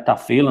resurrect that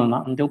feeling,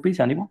 and they'll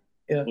beat anyone.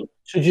 Yeah.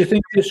 So do you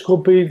think this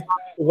could be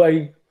the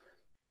way?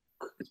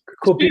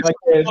 Could be like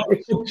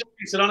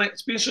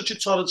it's been such a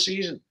torrid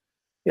season.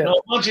 Yeah. Now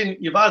imagine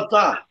you've had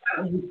that,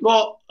 and you've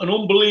got an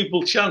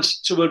unbelievable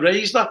chance to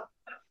erase that.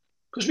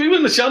 Because we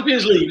win the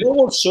Champions League, no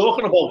one's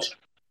talking about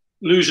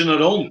losing at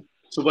home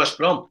to West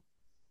Brom.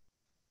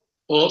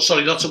 Or,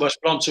 sorry, not to West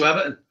Brom, to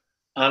Everton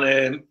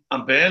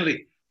and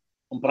Burnley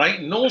and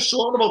Brighton. No one's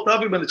talking about that.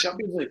 We win the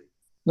Champions League.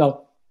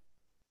 No.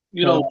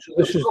 You know,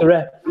 this is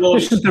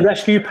the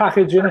rescue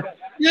package, isn't it?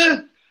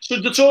 Yeah. So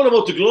the talking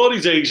about the glory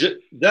days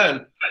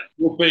then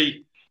would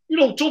be, you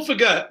know, don't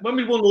forget when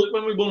we won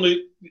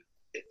the.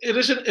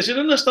 Is it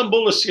in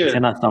Istanbul this year? It's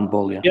in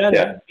Istanbul, yeah.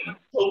 Yeah.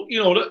 So,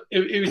 you know,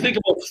 if you think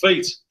about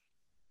fate,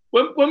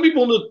 when we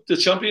won the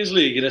Champions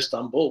League in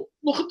Istanbul,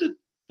 look at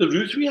the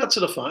route we had to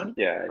the final.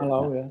 Yeah.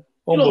 Hello, yeah.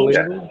 Unbelievable.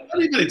 Unbelievable.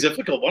 Very, very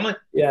difficult, wasn't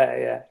it?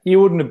 Yeah. You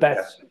wouldn't have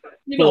bet.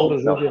 You know,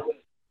 would you?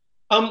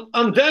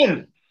 And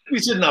then we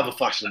didn't have a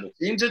fashionable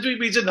team, did we?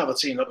 We didn't have a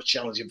team that was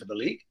challenging for the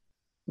league.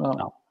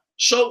 No.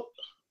 So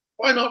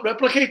why not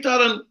replicate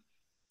that? And,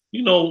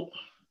 you know,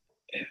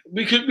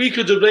 we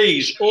could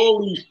erase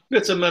all these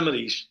bitter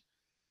memories,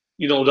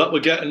 you know, that we're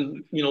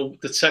getting, you know,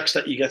 the text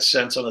that you get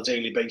sent on a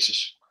daily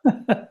basis.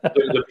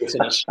 The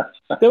bitterness.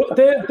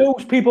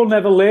 Those people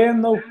never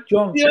learn, though,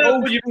 John. Yeah,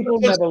 those people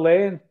never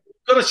learn.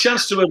 Got a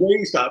chance to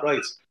erase that,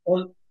 right?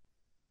 And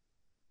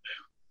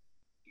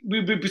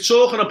we'd be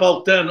talking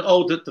about then,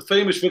 the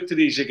famous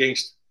victories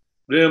against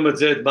Real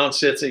Madrid, Man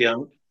City,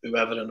 and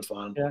whoever in the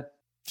final. Yeah.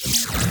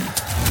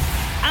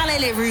 Allez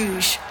les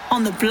Rouges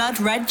on the Blood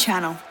Red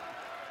Channel.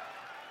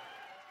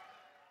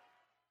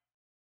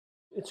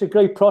 It's a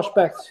great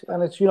prospect,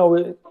 and it's, you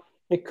know,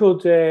 it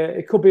could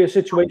be a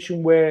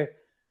situation where,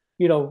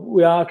 you know,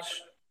 we are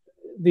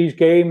these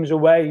games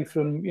away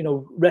from, you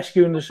know,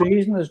 rescuing the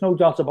season. There's no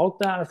doubt about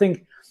that. I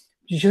think.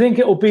 Do you think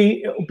it'll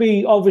be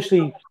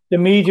obviously the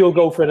media will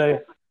go for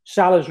the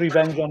Salah's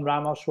revenge on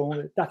Ramos, won't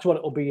it? That's what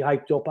it'll be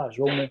hyped up as,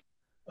 won't it?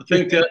 I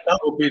think that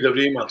will be the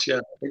rematch. Yeah,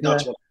 I think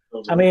that's what.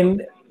 I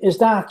mean, is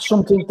that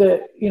something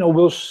that, you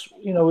know,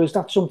 is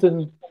that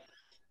something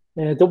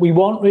that we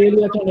want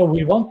really? I don't know if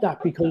we want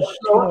that because,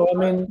 you know, I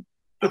mean,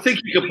 I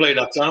think you can play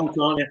that down,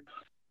 can't you?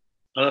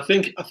 And I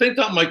think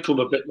that might come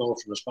a bit more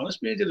from the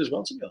Spanish media as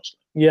well, to be honest.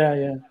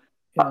 Yeah.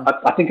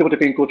 I think it would have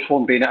been good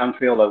fun being at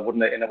Anfield, though,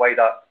 wouldn't it? In a way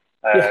that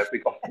we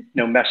got, you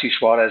know, Messi,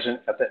 Suarez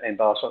in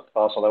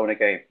Barcelona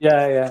game.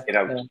 Yeah. You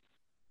know,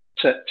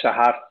 to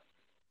have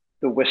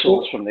the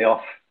whistles from the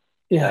off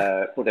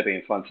would have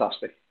been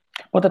fantastic.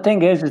 But the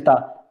thing is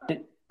that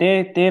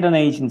they're an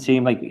Asian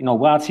team. Like, you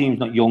know, our team's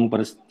not young,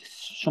 but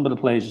some of the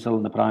players are still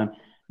in the prime.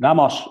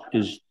 Ramos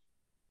is,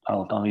 I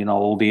don't know, you know,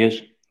 old he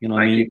is. You know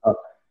what I mean?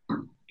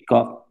 You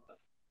got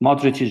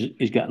Modric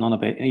is getting on a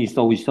bit. He's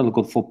still a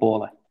good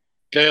footballer.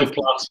 Gail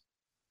Platt.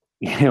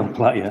 Gail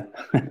Platt, yeah.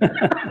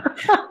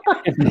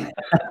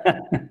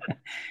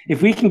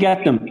 If we can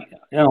get them,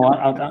 you know,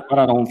 at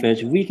our own face,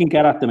 if we can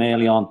get at them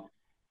early on,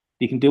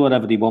 they can do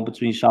whatever they want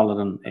between Salah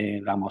and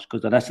Ramos,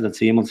 because the rest of the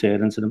team will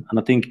tear into them. And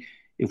I think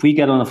if we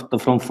get on the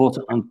front foot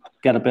and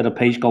get a bit of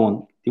pace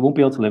going, they won't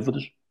be able to live with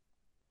us.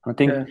 And I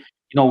think,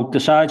 you know, the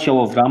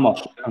sideshow of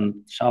Ramos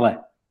and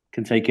Salah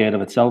can take care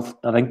of itself.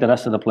 I think the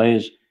rest of the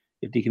players,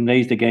 if they can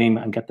raise the game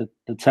and get the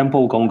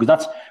tempo going, because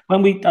that's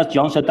when as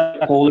John said,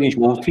 that goal against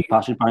Wolves, 3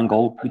 passes, bang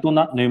goal. We've done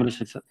that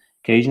numerous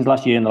occasions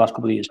last year in the last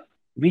couple of years.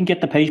 If we can get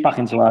the pace back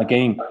into our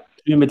game,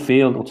 through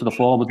midfield or to the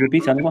forward, we'll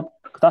beat anyone.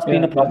 Because that's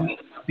been the problem.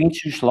 Being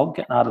too slow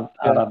getting out of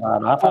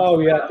our half. Oh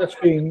yeah, that's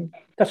been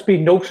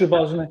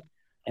noticeable, hasn't it?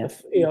 Yeah.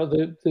 You know,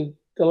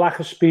 the lack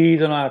of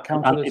speed on our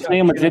counter. And if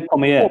Real Madrid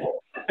come here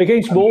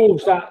against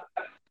Wolves, that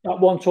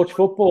one-touch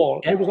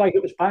football, it was like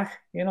it was back,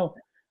 you know.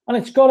 And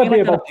it's got to be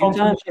about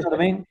confidence. You know what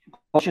I mean?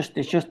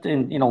 It's just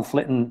in, you know,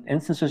 flitting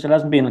instances. It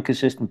hasn't been on a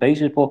consistent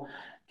basis, but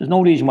there's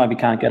no reason why we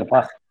can't get it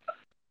back.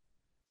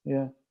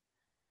 Yeah.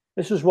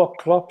 This is what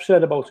Klopp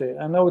said about it.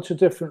 I know it's a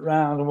different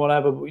round and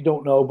whatever, but we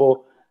don't know.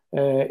 But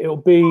it'll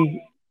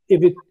be,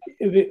 if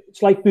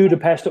it's like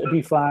Budapest, it'll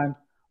be fine.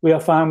 We are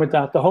fine with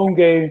that. The home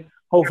game,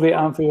 hopefully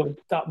at Anfield,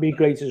 that'd be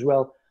great as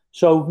well.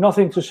 So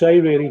nothing to say,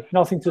 really.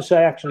 Nothing to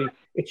say, actually.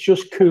 It's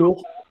just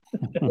cool.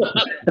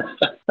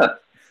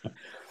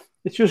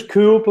 It's just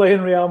cool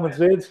playing Real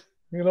Madrid,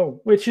 you know,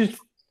 which is,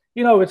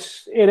 you know, it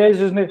is,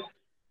 isn't it?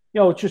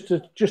 You know, it's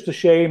just a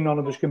shame none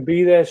of us can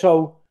be there.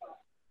 So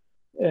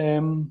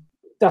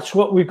that's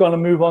what we're going to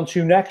move on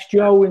to next,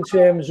 Joe, in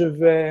terms of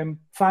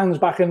fans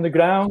back in the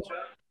ground.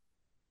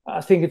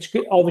 I think it's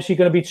obviously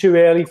going to be too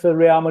early for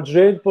Real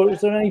Madrid, but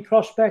is there any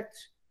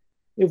prospect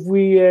if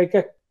we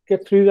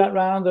get through that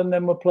round and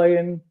then we're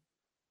playing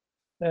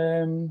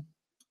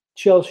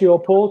Chelsea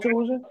or Porto,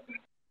 was it?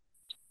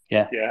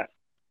 Yeah.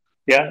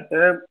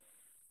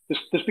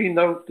 There's been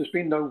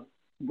no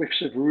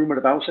whiffs of rumour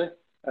about it.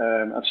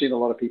 I've seen a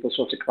lot of people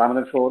sort of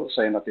clamouring for it,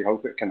 saying that they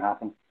hope it can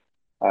happen.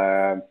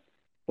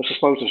 But I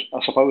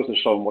suppose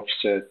there's so much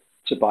to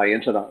buy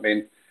into that. I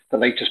mean, the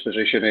latest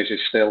position is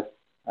still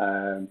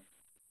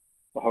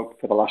I hope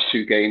for the last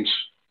 2 games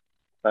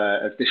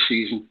of this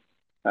season,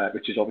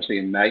 which is obviously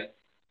in May.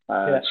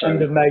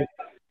 End of May.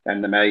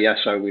 End of May, yeah.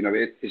 So we know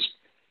it's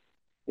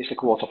the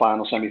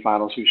quarterfinal,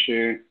 semi-final too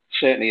soon.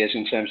 Certainly is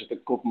in terms of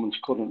the government's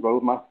current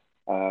roadmap.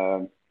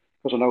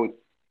 Because I know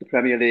the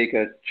Premier League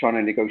are trying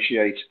to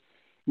negotiate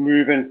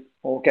moving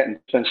or getting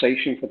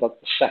dispensation for the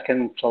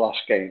second to last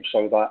game,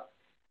 so that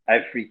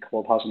every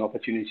club has an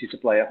opportunity to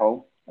play at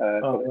home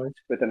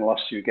within the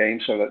last 2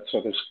 games. So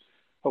there's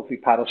hopefully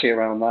parity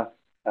around that.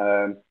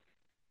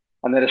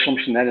 And their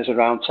assumption then is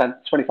around 25%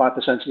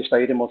 of the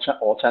stadium or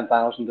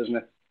 10,000, isn't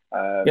it?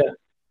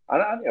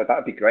 And that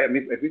would be great. I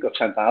mean, if we got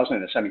 10,000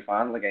 in a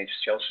semi-final against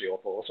Chelsea or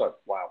Porto,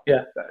 wow.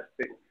 Yeah.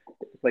 The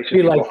place would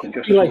be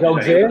like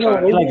Auxerre.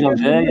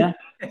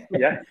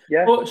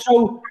 Yeah. But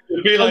so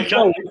be like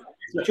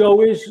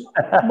Joe, is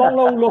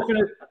Mono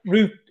looking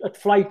at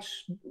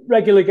flights,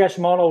 regular guest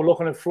Mono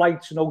looking at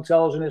flights and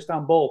hotels in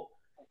Istanbul?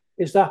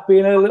 Is that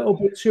being a little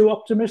bit too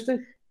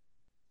optimistic?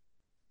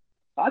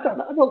 I don't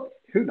know. Well,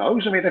 who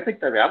knows? I mean, I think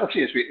the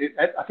reality is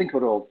I think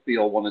we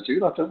all want to do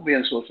that, don't we?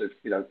 And sort of,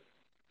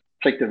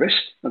 take the risk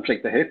and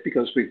take the hit,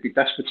 because we'd be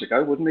desperate to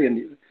go, wouldn't we?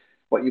 And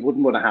what you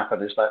wouldn't want to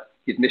happen is that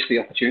you'd miss the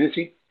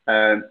opportunity.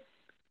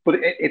 But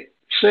it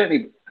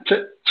certainly,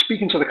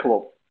 speaking to the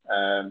club,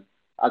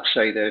 I'd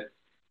say that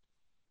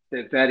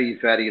they're very,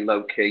 very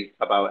low key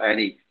about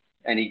any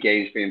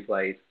games being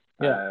played.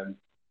 Yeah.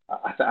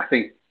 I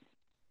think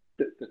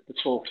the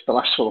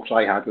last talks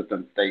I had with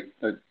them,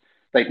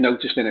 they'd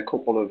noticed in a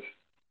couple of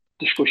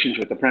discussions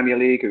with the Premier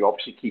League, who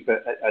obviously keep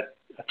a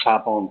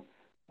tab on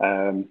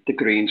the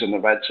greens and the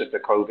reds of the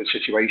COVID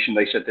situation.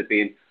 They said there'd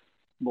been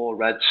more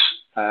reds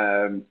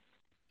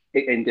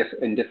in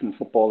different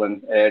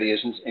footballing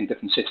areas and in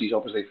different cities,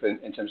 obviously,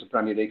 in terms of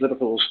Premier League.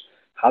 Liverpool's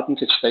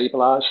hadn't. It's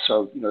stabilised,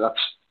 so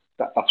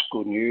that's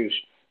good news.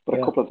 But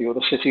a couple of the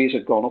other cities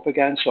had gone up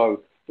again,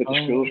 so with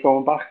the schools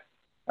going back.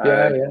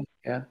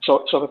 Yeah.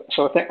 So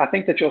I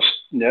think they're just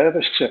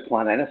nervous to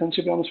plan anything,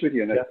 to be honest with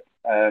you.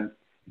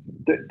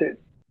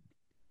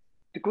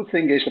 The good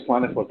thing is to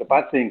plan it for. The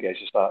bad thing is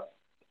that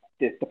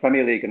the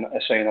Premier League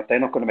are saying that they're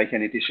not going to make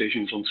any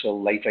decisions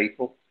until late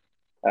April,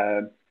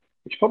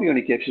 which probably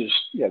only gives us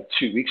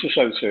 2 weeks or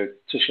so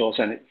to sort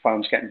any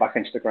fans getting back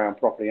into the ground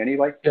properly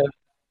anyway.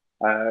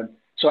 Yeah.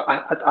 So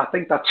I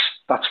think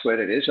that's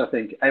where it is. I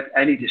think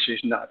any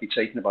decision that would be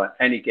taken about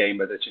any game,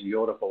 whether it's in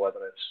Europe or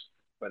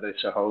whether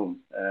it's at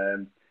home,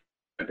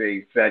 would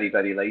be very,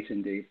 very late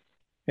indeed.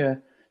 Yeah.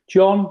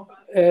 John,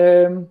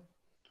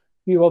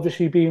 you've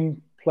obviously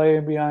been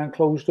playing behind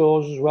closed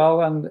doors as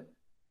well, and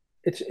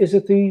is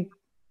it the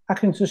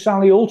Accrington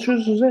Stanley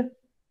Ultras, is it?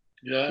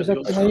 Yeah. Is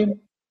that the name?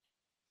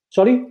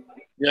 Sorry?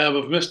 Yeah,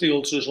 we've missed the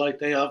Ultras like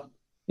they have.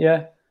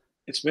 Yeah.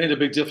 It's made a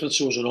big difference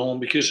to us at home,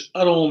 because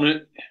at home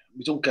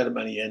we don't get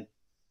many in.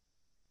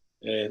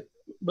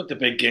 But the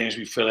big games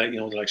we fill out, the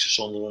likes of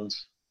Sunderland,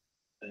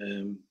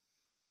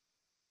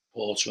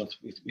 Portsmouth,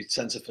 we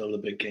tend to fill the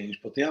big games.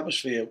 But the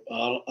atmosphere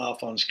our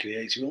fans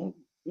create, we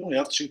only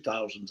have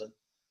 2,000 in.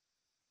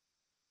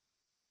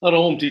 At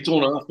home, they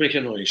don't have to make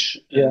a noise.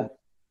 Yeah.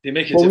 They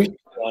make a difference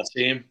to our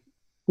team.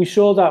 We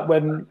saw that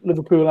when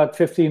Liverpool had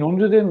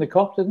 1,500 in the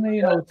Kop, didn't they?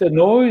 The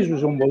noise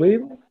was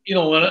unbelievable.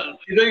 And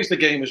they raised the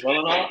game as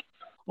well. And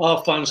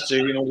our fans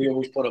too, they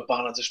always put a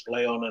banner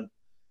display on, and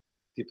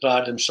they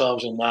pride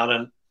themselves in that.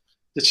 And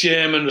the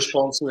chairman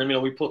responds to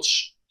them, we put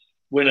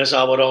winners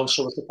hour on,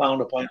 so it's a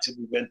pound a pint if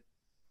we win.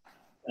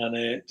 And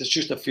there's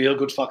just a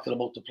feel-good factor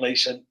about the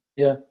place. And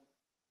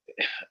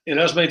it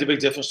has made a big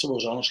difference to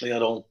us, honestly,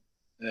 at home.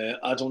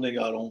 I don't think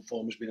our own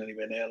form has been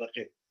anywhere near like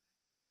it.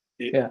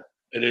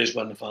 It is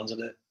when the fans are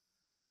there.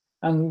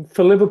 And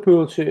for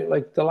Liverpool,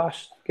 the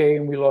last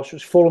game we lost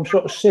was Fulham,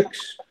 sort of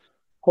 6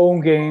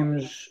 home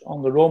games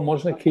on the run,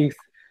 wasn't it, Keith?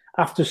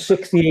 After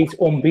 68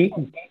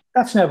 unbeaten.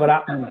 That's never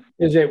happened,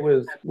 is it,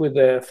 with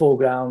a full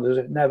ground? Is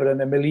it never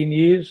in a million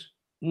years?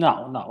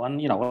 No.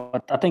 And,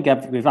 I think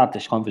we've had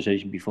this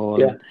conversation before.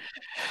 Yeah.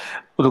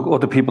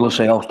 Other people will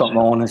say, stop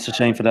moaning, it's the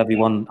same for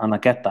everyone, and I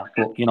get that.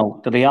 But,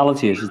 the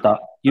reality is that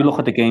you look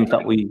at the games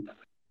that we've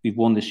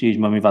won this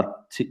season when we've had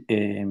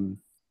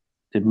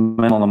the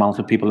minimal amount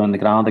of people on the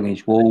ground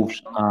against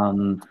Wolves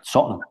and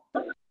Tottenham.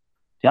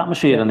 The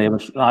atmosphere in there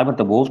I went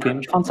to the Wolves game, it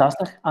was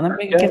fantastic. And it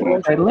made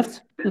a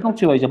lift. There's no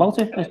two ways about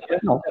it.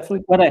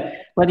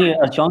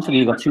 Whether as John said,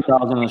 you got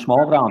 2,000 in a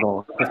small ground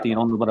or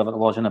 1,500, whatever it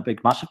was, in a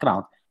big, massive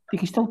ground, they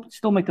can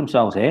still make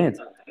themselves heard.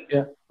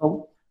 Yeah.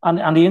 So,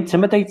 and they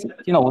intimidate,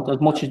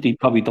 as much as they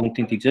probably don't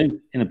think they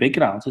do in a big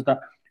ground, is that,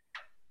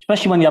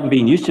 especially when you haven't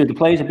been used to it, the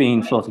players are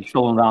being sort of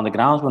thrown around the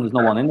grounds when there's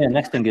no one in there.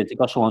 Next thing is they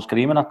got someone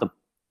screaming at them.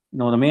 You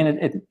know what I mean?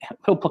 It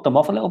will put them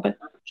off a little bit.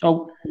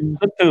 So,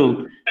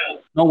 Liverpool,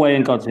 no way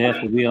in God's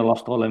earth would we have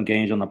lost all them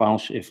games on the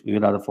bounce if we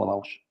had had a full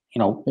house.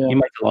 You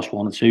might have lost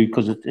 1 or 2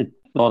 because it's a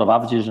lot of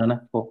averages, isn't it?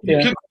 But,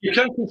 you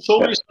can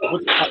console yourself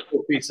with the fact,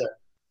 Peter.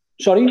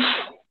 Sorry?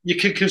 You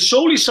can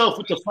console yourself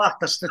with the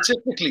fact that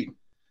statistically,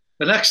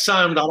 the next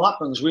time that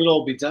happens, we'll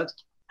all be dead.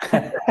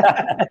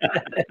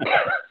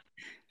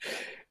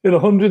 In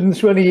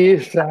 120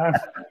 years' time.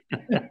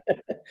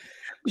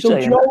 So,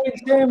 Joe,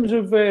 in terms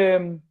of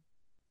the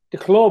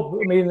club,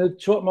 I mean, they're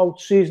talking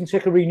about season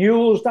ticket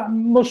renewals. That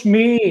must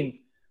mean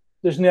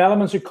there's an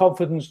element of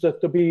confidence that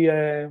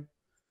there'll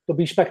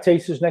be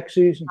spectators next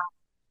season.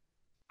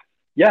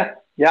 Yeah.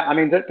 I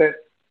mean,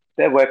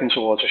 they're working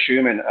towards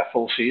assuming a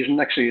full season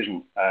next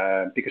season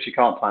because you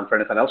can't plan for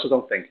anything else, I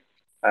don't think.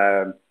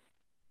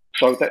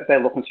 So they're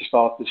looking to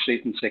start the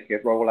season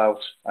ticket rollout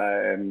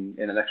in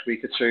the next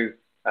week or two,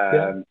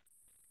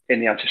 in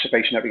the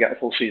anticipation that we get a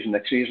full season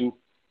next season.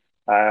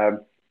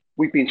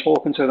 We've been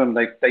talking to them.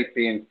 They've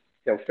been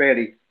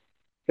fairly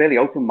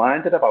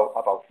open-minded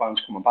about fans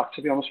coming back,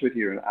 to be honest with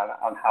you,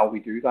 and how we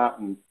do that.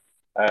 And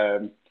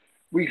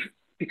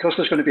because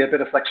there's going to be a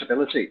bit of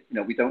flexibility,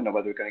 we don't know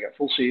whether we're going to get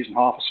full season,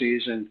 half a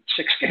season,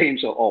 6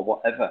 games or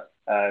whatever.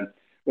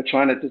 We're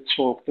trying to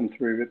talk them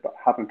through it, but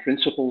having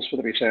principles for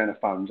the return of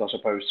fans as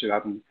opposed to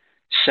having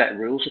set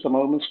rules at the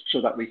moment,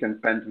 so that we can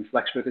bend and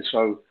flex with it.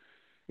 So,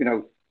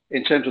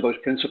 in terms of those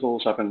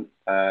principles, having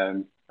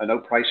a no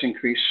price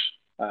increase,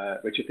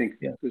 which I think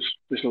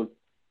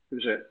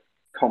there's a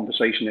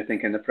conversation, I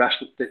think, in the press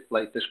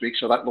late this week.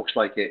 So that looks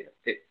like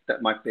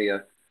that might be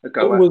a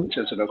go in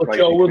terms of no price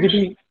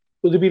increase.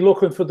 Will they be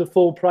looking for the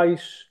full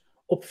price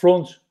up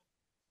front?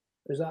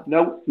 Is that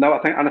no?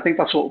 I think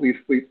that's what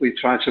we've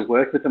tried to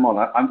work with them on.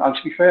 And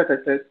to be fair,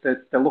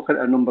 they're looking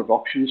at a number of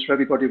options for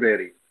everybody,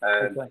 really.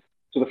 Okay.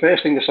 So the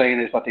first thing they're saying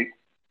is that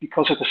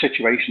because of the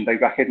situation, they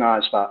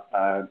recognise that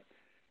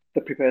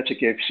they're prepared to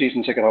give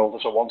season ticket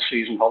holders a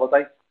 1-season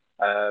holiday,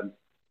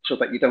 so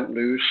that you don't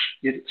lose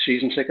your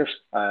season ticket.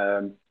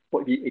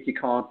 But if you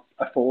can't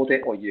afford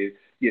it, or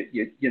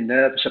you're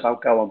nervous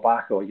about going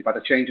back, or you've had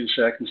a change in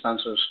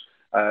circumstances,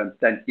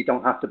 then you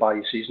don't have to buy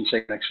your season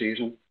ticket next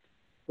season.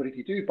 But if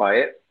you do buy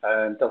it,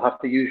 they'll have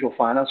the usual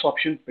finance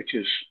option, which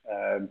is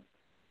a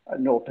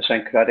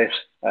 0% credit.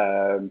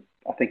 I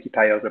think you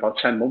pay over about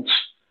 10 months.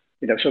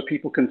 So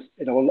people can,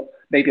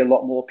 maybe a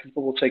lot more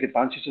people will take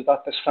advantage of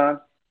that this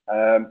time.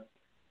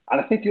 And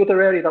I think the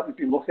other area that we've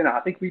been looking at,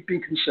 I think we've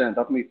been concerned,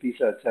 haven't we,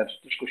 Peter, in terms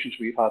of discussions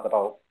we've had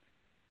about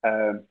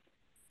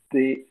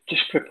the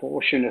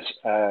disproportionate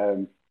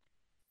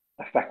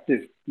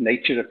effective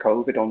nature of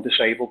COVID on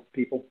disabled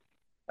people,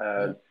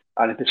 and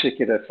in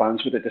particular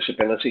fans with a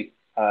disability.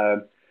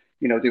 There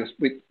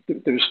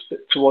was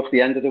towards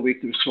the end of the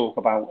week, there was talk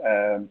about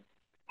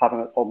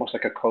having almost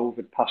like a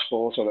COVID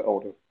passport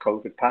or a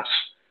COVID pass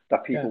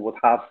that people would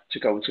have to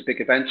go into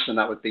big events, and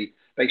that would be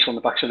based on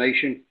the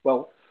vaccination.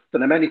 Well,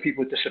 there are many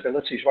people with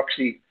disabilities who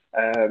actually,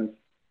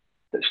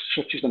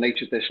 such is the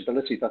nature of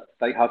disability, that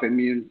they have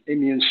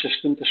immune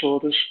system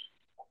disorders,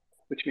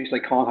 which means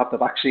they can't have the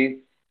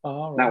vaccine.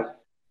 Oh, right. Now,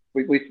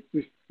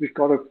 we've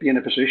got to be in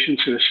a position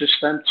to assist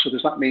them. So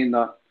does that mean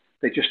that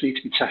they just need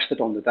to be tested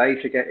on the day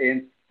to get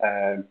in?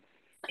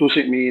 Does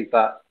it mean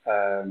that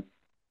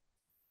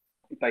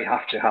they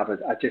have to have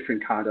a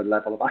different kind of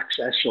level of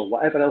access, or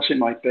whatever else it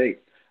might be?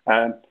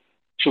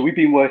 So we've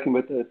been working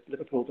with the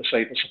Liverpool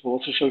Disabled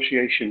Supporters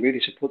Association really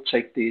to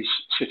take these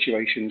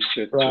situations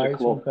to the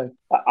club. Okay.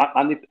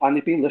 And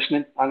they've been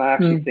listening. And I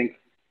actually think,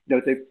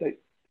 they,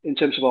 in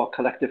terms of our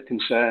collective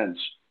concerns,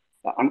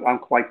 I'm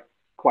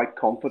quite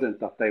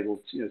confident that they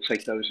will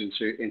take those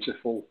into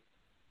full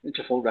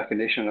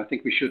recognition. I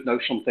think we should know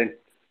something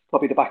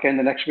probably the back end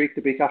of next week,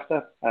 the week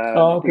after.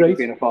 I think we'll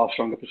be in a far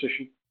stronger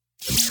position.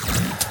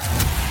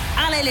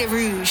 Allez les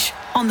Rouges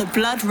on the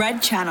Blood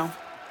Red Channel.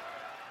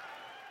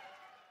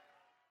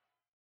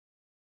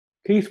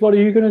 Keith, what are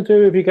you going to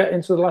do if you get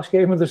into the last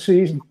game of the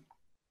season?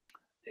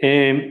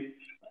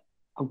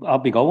 I'll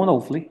be going,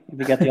 hopefully, if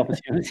we get the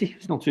opportunity.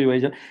 There's no two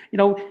ways.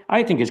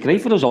 I think it's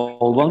great for us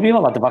old ones. We've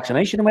all had the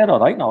vaccination and we're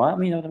all right now,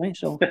 you know what I mean?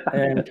 So,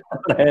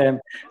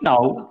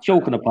 no,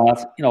 joking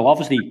apart,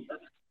 obviously,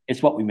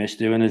 it's what we miss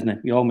doing, isn't it?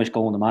 We all miss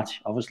going to the match,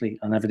 obviously,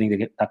 and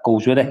everything that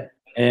goes with it.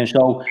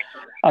 So,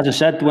 as I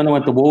said, when I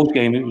went to the Wolves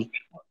game,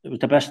 it was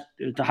the best,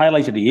 it was the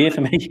highlight of the year for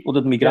me,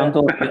 other than my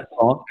granddaughter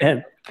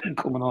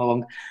coming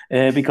along,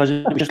 because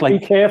it was just like...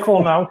 Be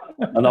careful now.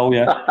 I know,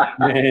 yeah.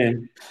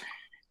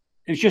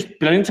 It was just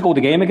brilliant to go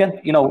to the game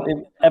again.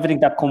 Everything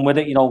that come with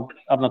it,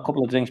 having a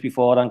couple of drinks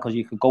beforehand, because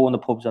you could go in the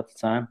pubs at the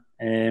time,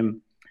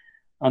 and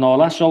all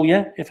that. So,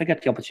 yeah, if I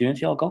get the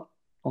opportunity, I'll go.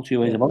 No two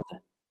ways about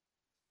it.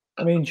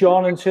 I mean,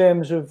 John, in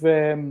terms of...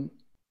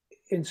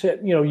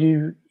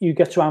 you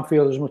get to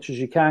Anfield as much as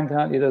you can,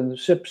 can't you? And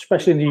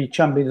especially in the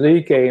Champions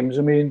League games.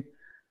 I mean,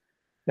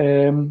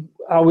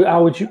 how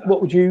would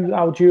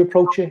you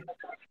approach it?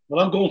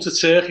 Well, I'm going to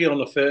Turkey on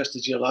the 1st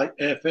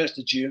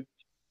of June.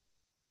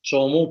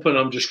 So I'm hoping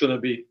I'm just going to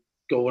be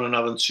going and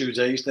having 2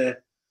 days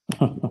there.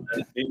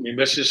 Meet my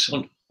missus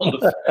on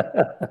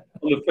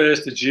the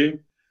 1st of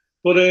June.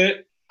 But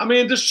I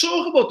mean, there's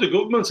talk about the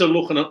government are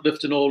looking at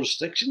lifting all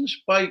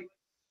restrictions by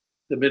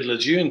the middle of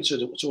June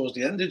towards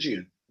the end of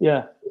June.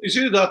 Yeah. If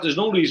you do that, there's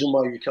no reason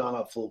why you can't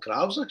have full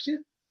crowds next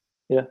year.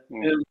 Yeah.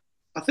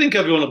 I think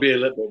everyone will be a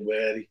little bit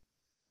wary.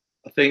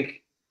 I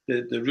think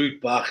the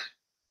route back,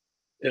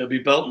 it'll be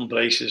belt and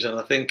braces, and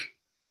I think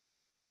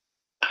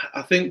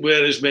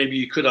whereas maybe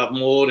you could have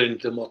more in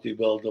than what they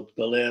will,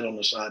 they'll err on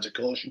the side of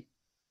caution.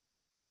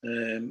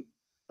 And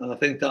I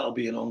think that'll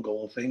be an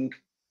ongoing thing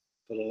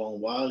for a long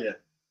while, yeah.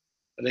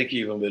 I think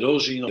even with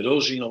us,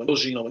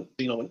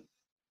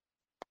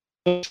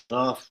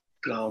 half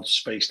ground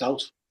spaced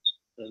out.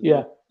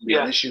 Yeah.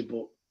 An issue,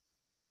 but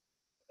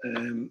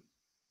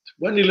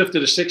when they lifted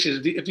the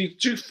restrictions, if you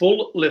do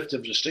full lift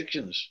of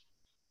restrictions,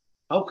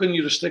 How can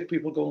you restrict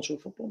people going to a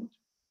football match?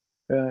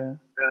 Yeah.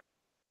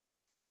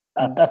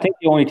 I think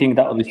the only thing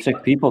that will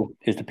restrict people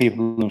is the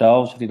people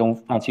themselves if they don't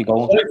fancy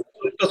going.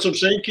 That's what I'm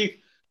saying, Keith.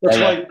 That's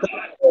why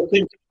I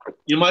think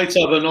you might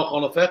have a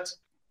knock-on effect.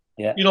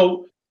 Yeah. You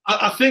know,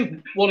 I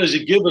think what is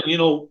a given, you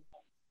know,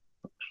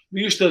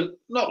 we used to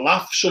not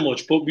laugh so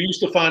much, but we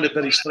used to find it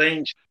very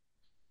strange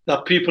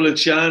that people in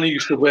China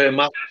used to wear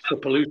masks for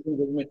pollution,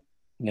 didn't we?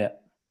 Yeah.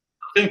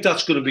 I think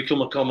that's going to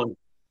become a common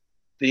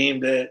theme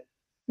there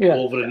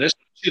over in this,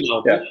 you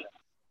know. Yeah.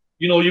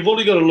 You know, you've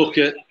only got to look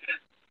at,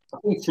 I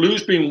think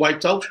flu's been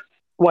wiped out.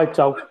 Wiped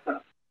out.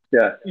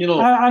 Yeah. You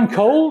know. And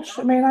colds.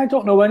 I mean, I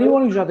don't know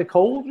anyone who's had a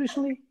cold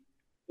recently.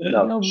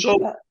 No. You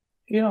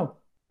know, So,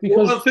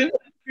 because I think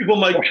people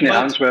might... Washing your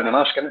hands, wearing a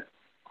mask, innit?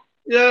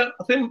 Yeah,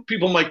 I think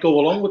people might go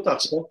along with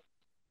that stuff.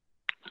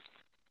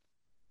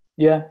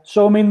 Yeah.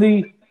 So, I mean,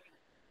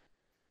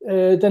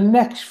 the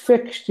next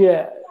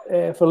fixture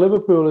for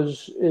Liverpool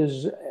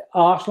is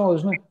Arsenal,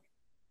 isn't it?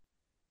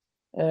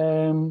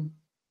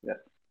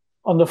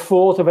 On the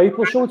 4th of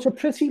April. So it's a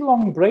pretty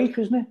long break,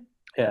 isn't it?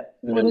 Yeah.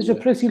 It is a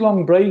pretty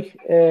long break.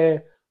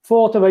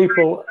 4th of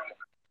April,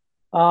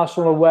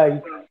 Arsenal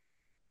away.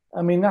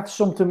 I mean, that's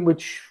something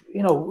which,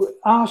 you know,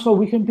 Arsenal,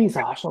 we can beat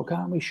Arsenal,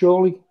 can't we,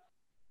 surely?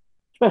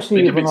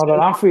 Especially if we're not at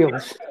Anfield.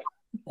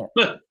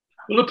 Well,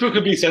 Liverpool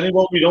can beat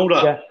anyone, we know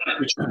that.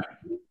 Yeah.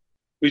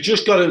 We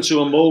just got into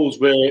a mode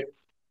where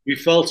we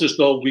felt as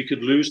though we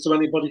could lose to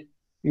anybody.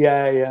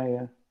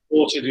 Yeah.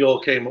 Fortunately, they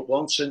all came at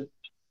once. And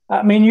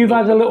I mean, you've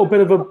had a little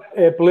bit of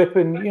a blip,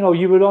 and you know,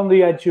 you were on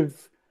the edge of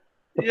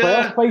the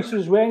playoff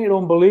places, weren't you?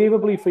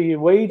 Unbelievably for your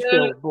wage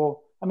bill. But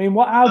I mean,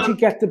 how did you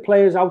get the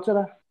players out of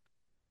that?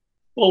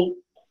 Well,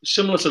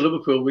 similar to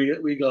Liverpool,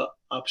 we got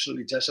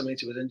absolutely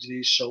decimated with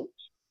injuries. So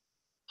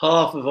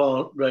half of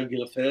our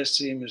regular first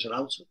teamers are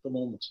out at the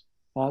moment.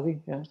 Are they?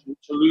 Yeah.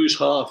 To lose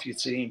half your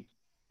team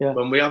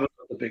when we haven't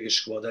got the biggest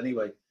squad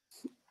anyway,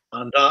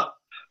 and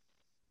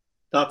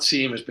that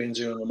team has been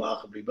doing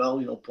remarkably well.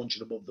 You know,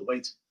 punching above the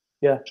weight.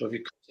 Yeah. So if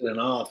you cut it in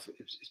half,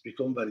 it's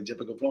become very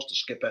difficult. We've lost the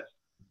skipper.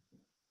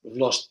 We've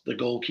lost the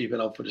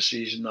goalkeeper out for the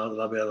season now that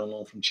I've had on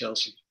loan from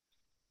Chelsea.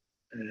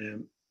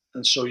 And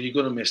so you're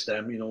going to miss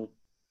them, you know,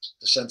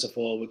 the centre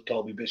forward,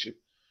 Colby Bishop.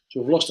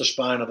 So we've lost the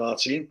spine of our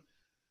team.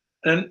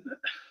 And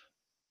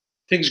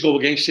things go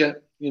against you.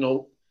 You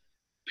know,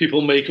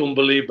 people make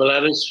unbelievable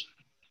errors.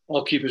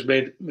 Our keeper's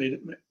made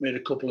a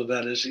couple of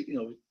errors. You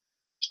know,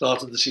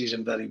 started the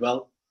season very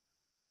well.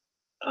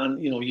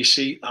 And, you know, you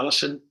see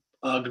Alisson,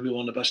 arguably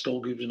one of the best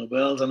goalkeepers in the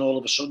world, and all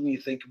of a sudden you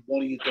think,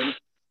 what are you doing?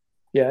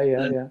 Yeah.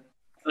 And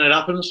it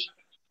happens.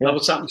 Now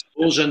what's happened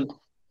to us, and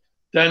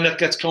then that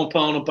gets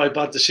compounded by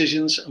bad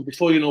decisions, and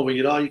before you know where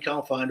you are, you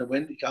can't find a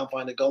win, you can't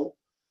find a goal.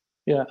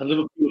 Yeah. And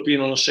Liverpool have been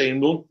on the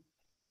same run.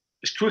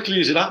 As quickly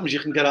as it happens, you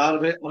can get out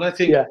of it. And I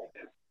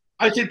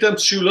think them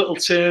two little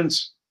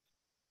turns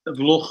of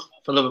luck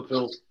for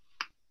Liverpool,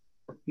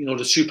 you know,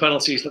 the two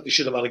penalties that they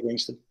should have had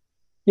against them.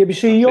 Yeah, but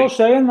see, you're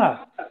saying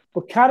that.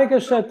 But Carragher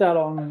said that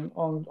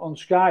on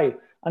Sky,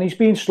 and he's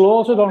been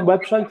slaughtered on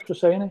websites for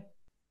saying it.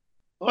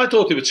 I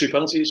thought there were two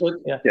penalties.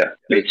 Yeah,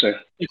 me too.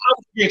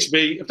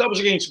 If that was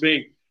against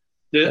me,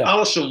 the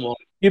Alisson one.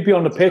 You'd be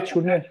on the pitch,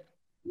 wouldn't you?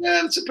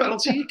 Yeah, it's a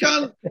penalty. You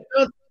can't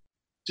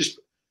just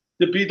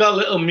there'd be that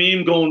little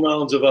meme going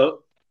round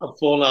about a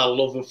fallen out of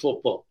love of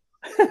football.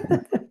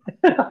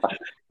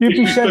 You'd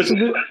be sent to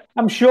the,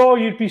 I'm sure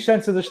you'd be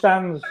sent to the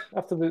stands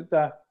after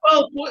that.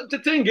 Well, the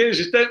thing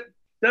is that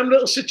them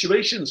little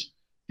situations,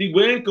 they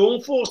weren't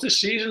going for us this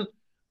season.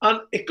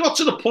 And it got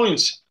to the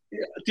point,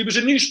 there was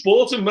a new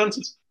sport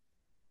invented.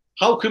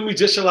 How can we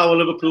disallow a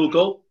Liverpool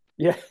goal?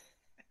 Yeah.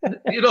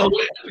 You know,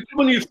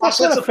 becoming a new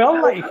facet. That's what it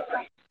felt like.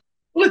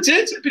 Well, it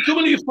did. It became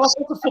a new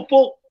facet of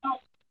football.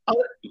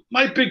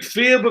 My big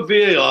fear with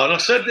VAR, and I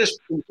said this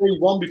from day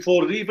one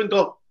before it even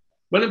got,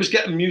 when it was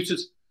getting muted,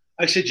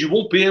 I said, you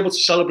won't be able to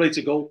celebrate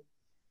a goal.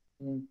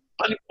 And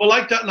we're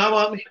like that now,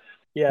 aren't we?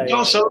 Yeah.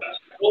 Can't celebrate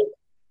a goal.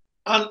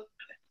 And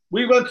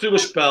we went through a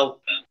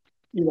spell,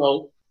 you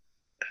know,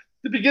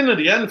 the beginning of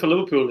the end for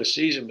Liverpool this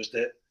season was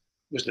the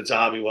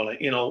Derby one,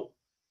 you know,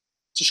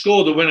 to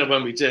score the winner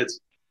when we did,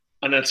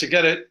 and then to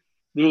get it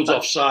ruled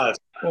offside.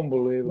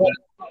 Unbelievable.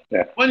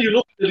 When you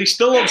look at it, he's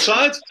still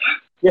offside.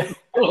 Yeah.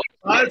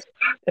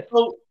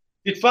 So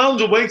he found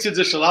a way to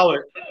disallow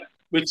it,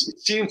 which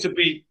seemed to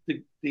be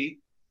the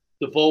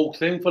vogue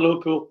thing for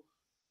Liverpool.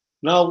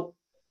 Now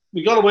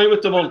we got away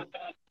with them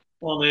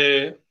on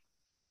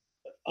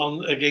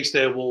against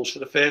their Wolves for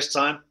the first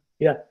time.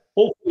 Yeah.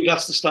 Hopefully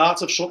that's the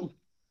start of something.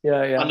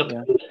 Yeah. And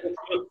the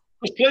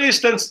players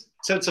tend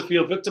to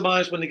feel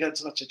victimised when they get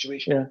into that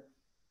situation. Yeah.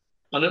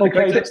 And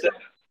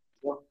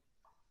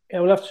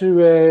we'll have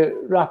to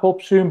wrap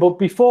up soon. But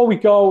before we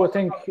go, I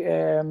think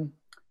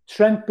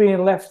Trent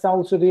being left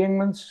out of the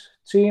England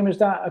team, is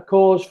that a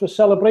cause for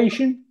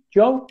celebration,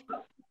 Joe?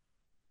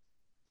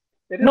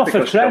 Not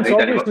for Trent,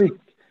 obviously.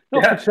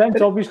 For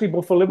Trent, obviously,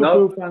 but for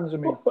Liverpool fans, I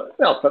mean.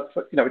 Well, but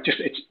you know,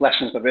 it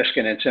lessens the risk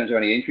in terms of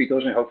any injury,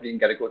 doesn't it? Hopefully, you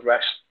can get a good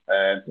rest.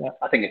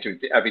 I think it's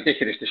a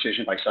ridiculous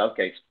decision by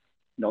Southgate.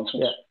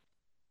 Nonsense.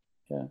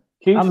 Yeah.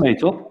 Keith? I'm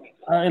made up.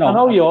 I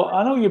know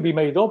you'll be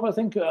made up. I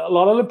think a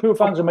lot of Liverpool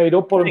fans are made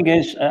up. But the thing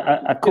is, do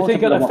you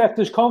think it'll affect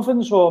his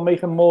confidence or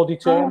make him more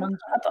determined?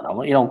 I don't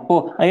know,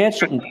 but I heard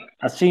something.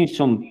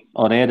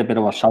 I heard a bit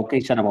of what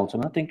Southgate said about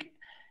him. I think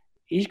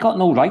he's got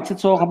no right to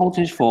talk about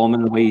his form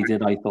in the way he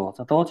did. I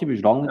thought he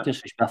was wrong and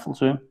disrespectful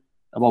to him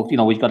about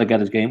he's got to get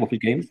his game up. His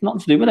game. It's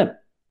nothing to do with him.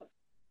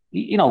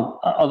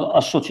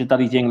 As such as that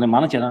he's the England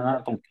manager, and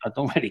I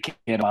don't really care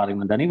about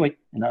England anyway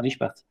in that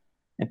respect.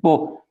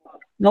 But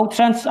no,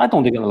 Trent, I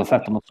don't think it'll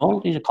affect him at all.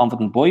 He's a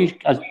confident boy.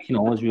 As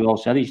we all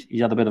said,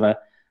 he's had a bit of a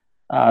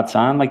hard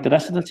time like the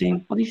rest of the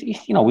team. But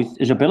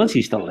his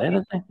ability's still there,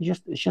 isn't it?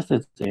 It's just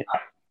his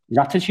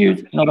attitude.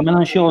 You know what I mean?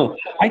 I'm sure.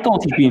 I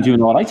thought he's been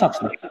doing all right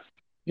actually.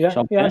 Yeah,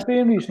 he's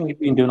been recently. He's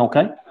been doing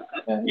okay.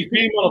 Yeah, he's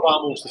been one of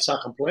our most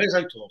attacking players,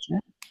 I thought. Yeah.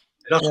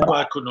 That's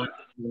why I couldn't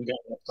even get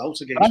left out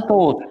against.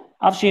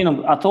 I've seen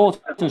him. I thought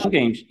in some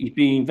games he's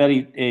been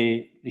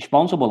very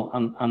responsible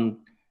and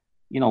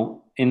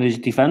in his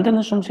defending.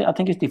 I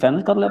think his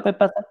defending got a little bit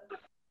better.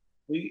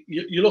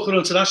 You look at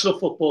international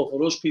football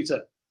for us,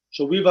 Peter.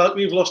 So we've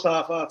lost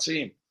half our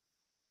team,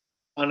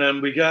 and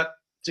then we get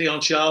Dion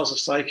Charles, a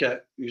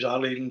striker, who's our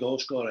leading goal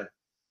scorer.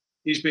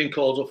 He's been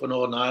called up for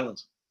Northern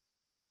Ireland,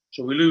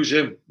 so we lose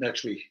him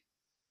next week.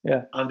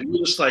 Yeah, and the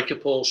other striker,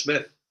 Paul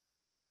Smith,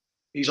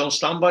 he's on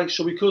standby,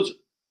 so we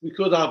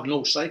could have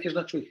no strikers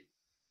next week.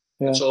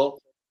 Yeah. That's all.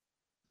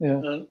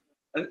 Yeah, and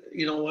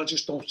I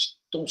just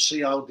don't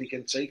see how they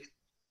can take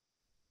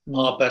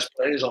our best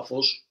players off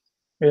us.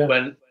 Yeah.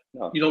 When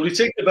they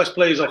take the best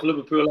players off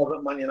Liverpool,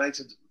 Everton, Man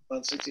United,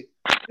 Man City,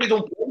 they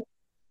don't play.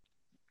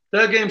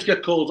 Their games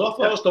get called off,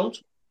 ours don't.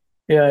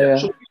 Yeah.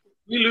 So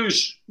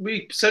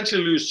we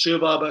potentially lose two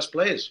of our best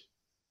players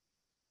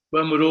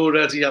when we're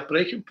already at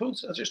breaking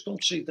point. I just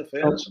don't see the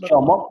fairness.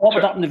 John, what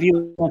would happen if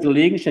you went to the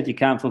league and said you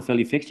can't fulfil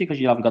your fixture because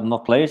you haven't got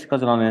enough players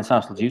because they're on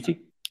international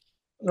duty?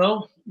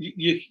 No,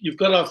 you've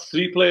got to have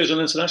 3 players on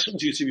international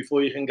duty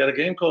before you can get a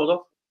game called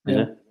off.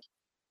 Yeah.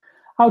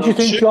 How do you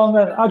think, John?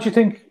 How do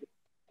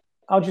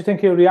you think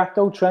he'll react,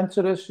 though, Trent,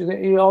 to this?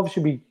 He'll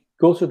obviously be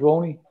gutted,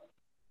 won't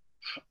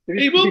he?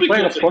 He will be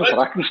playing up front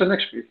for Atkinson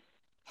next week.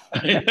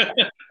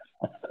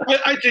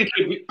 I think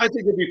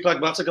he'll be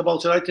pragmatic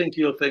about it. I think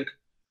he'll think,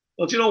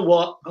 well, do you know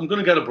what? I'm going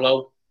to get a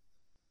blow.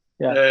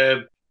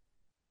 Yeah.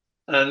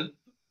 And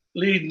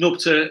leading up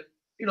to,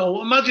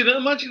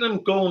 imagine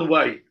him going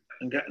away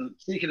and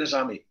speaking his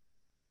Sammy,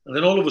 and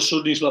then all of a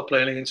sudden he's not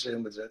playing against Real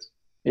Madrid.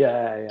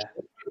 Yeah.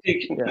 I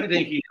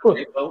think he's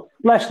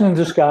blessing in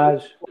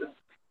disguise.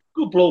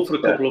 Good blow for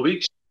a couple of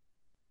weeks,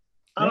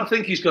 and I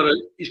think he's got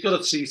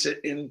to see it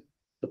in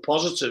the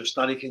positives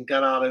that he can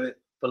get out of it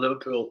for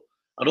Liverpool,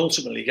 and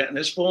ultimately getting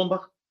his form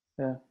back.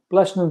 Yeah,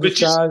 blessing in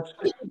disguise.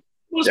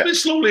 It's been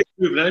slowly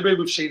moving anyway.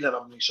 We've seen that,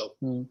 haven't we? So.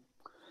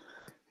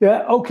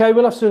 Yeah. Okay,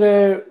 we'll have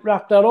to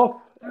wrap that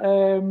up.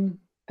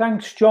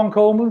 Thanks, John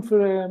Coleman,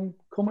 for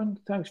coming.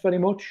 Thanks very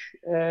much.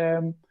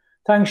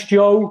 Thanks,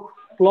 Joe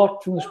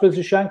Blott from the Spurs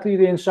of Shankly,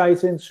 the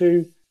insight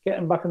into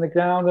getting back in the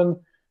ground, and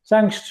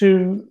thanks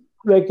to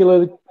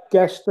regular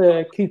guest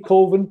Keith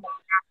Colvin.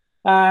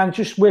 And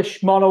just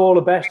wish Mono all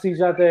the best. He's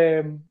had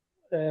a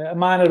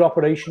minor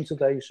operation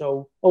today,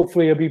 so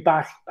hopefully he'll be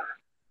back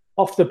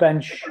off the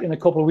bench in a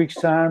couple of weeks'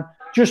 time,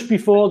 just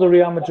before the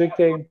Real Madrid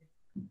game.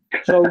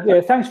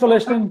 So, thanks for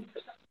listening.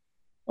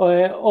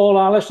 All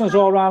our listeners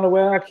all around the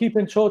world, keep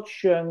in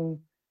touch and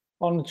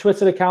on the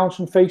Twitter accounts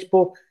and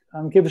Facebook,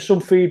 and give us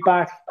some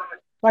feedback.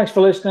 Thanks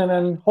for listening,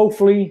 and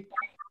hopefully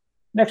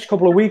next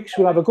couple of weeks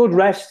we'll have a good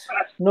rest.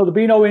 There'll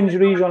be no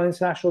injuries on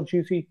international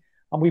duty,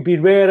 and we'll be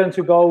raring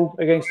to go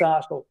against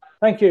Arsenal.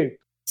 Thank you.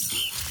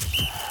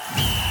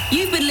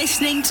 You've been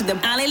listening to the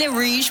Allez Les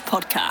Rouges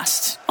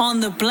podcast on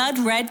the Blood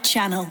Red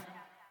channel.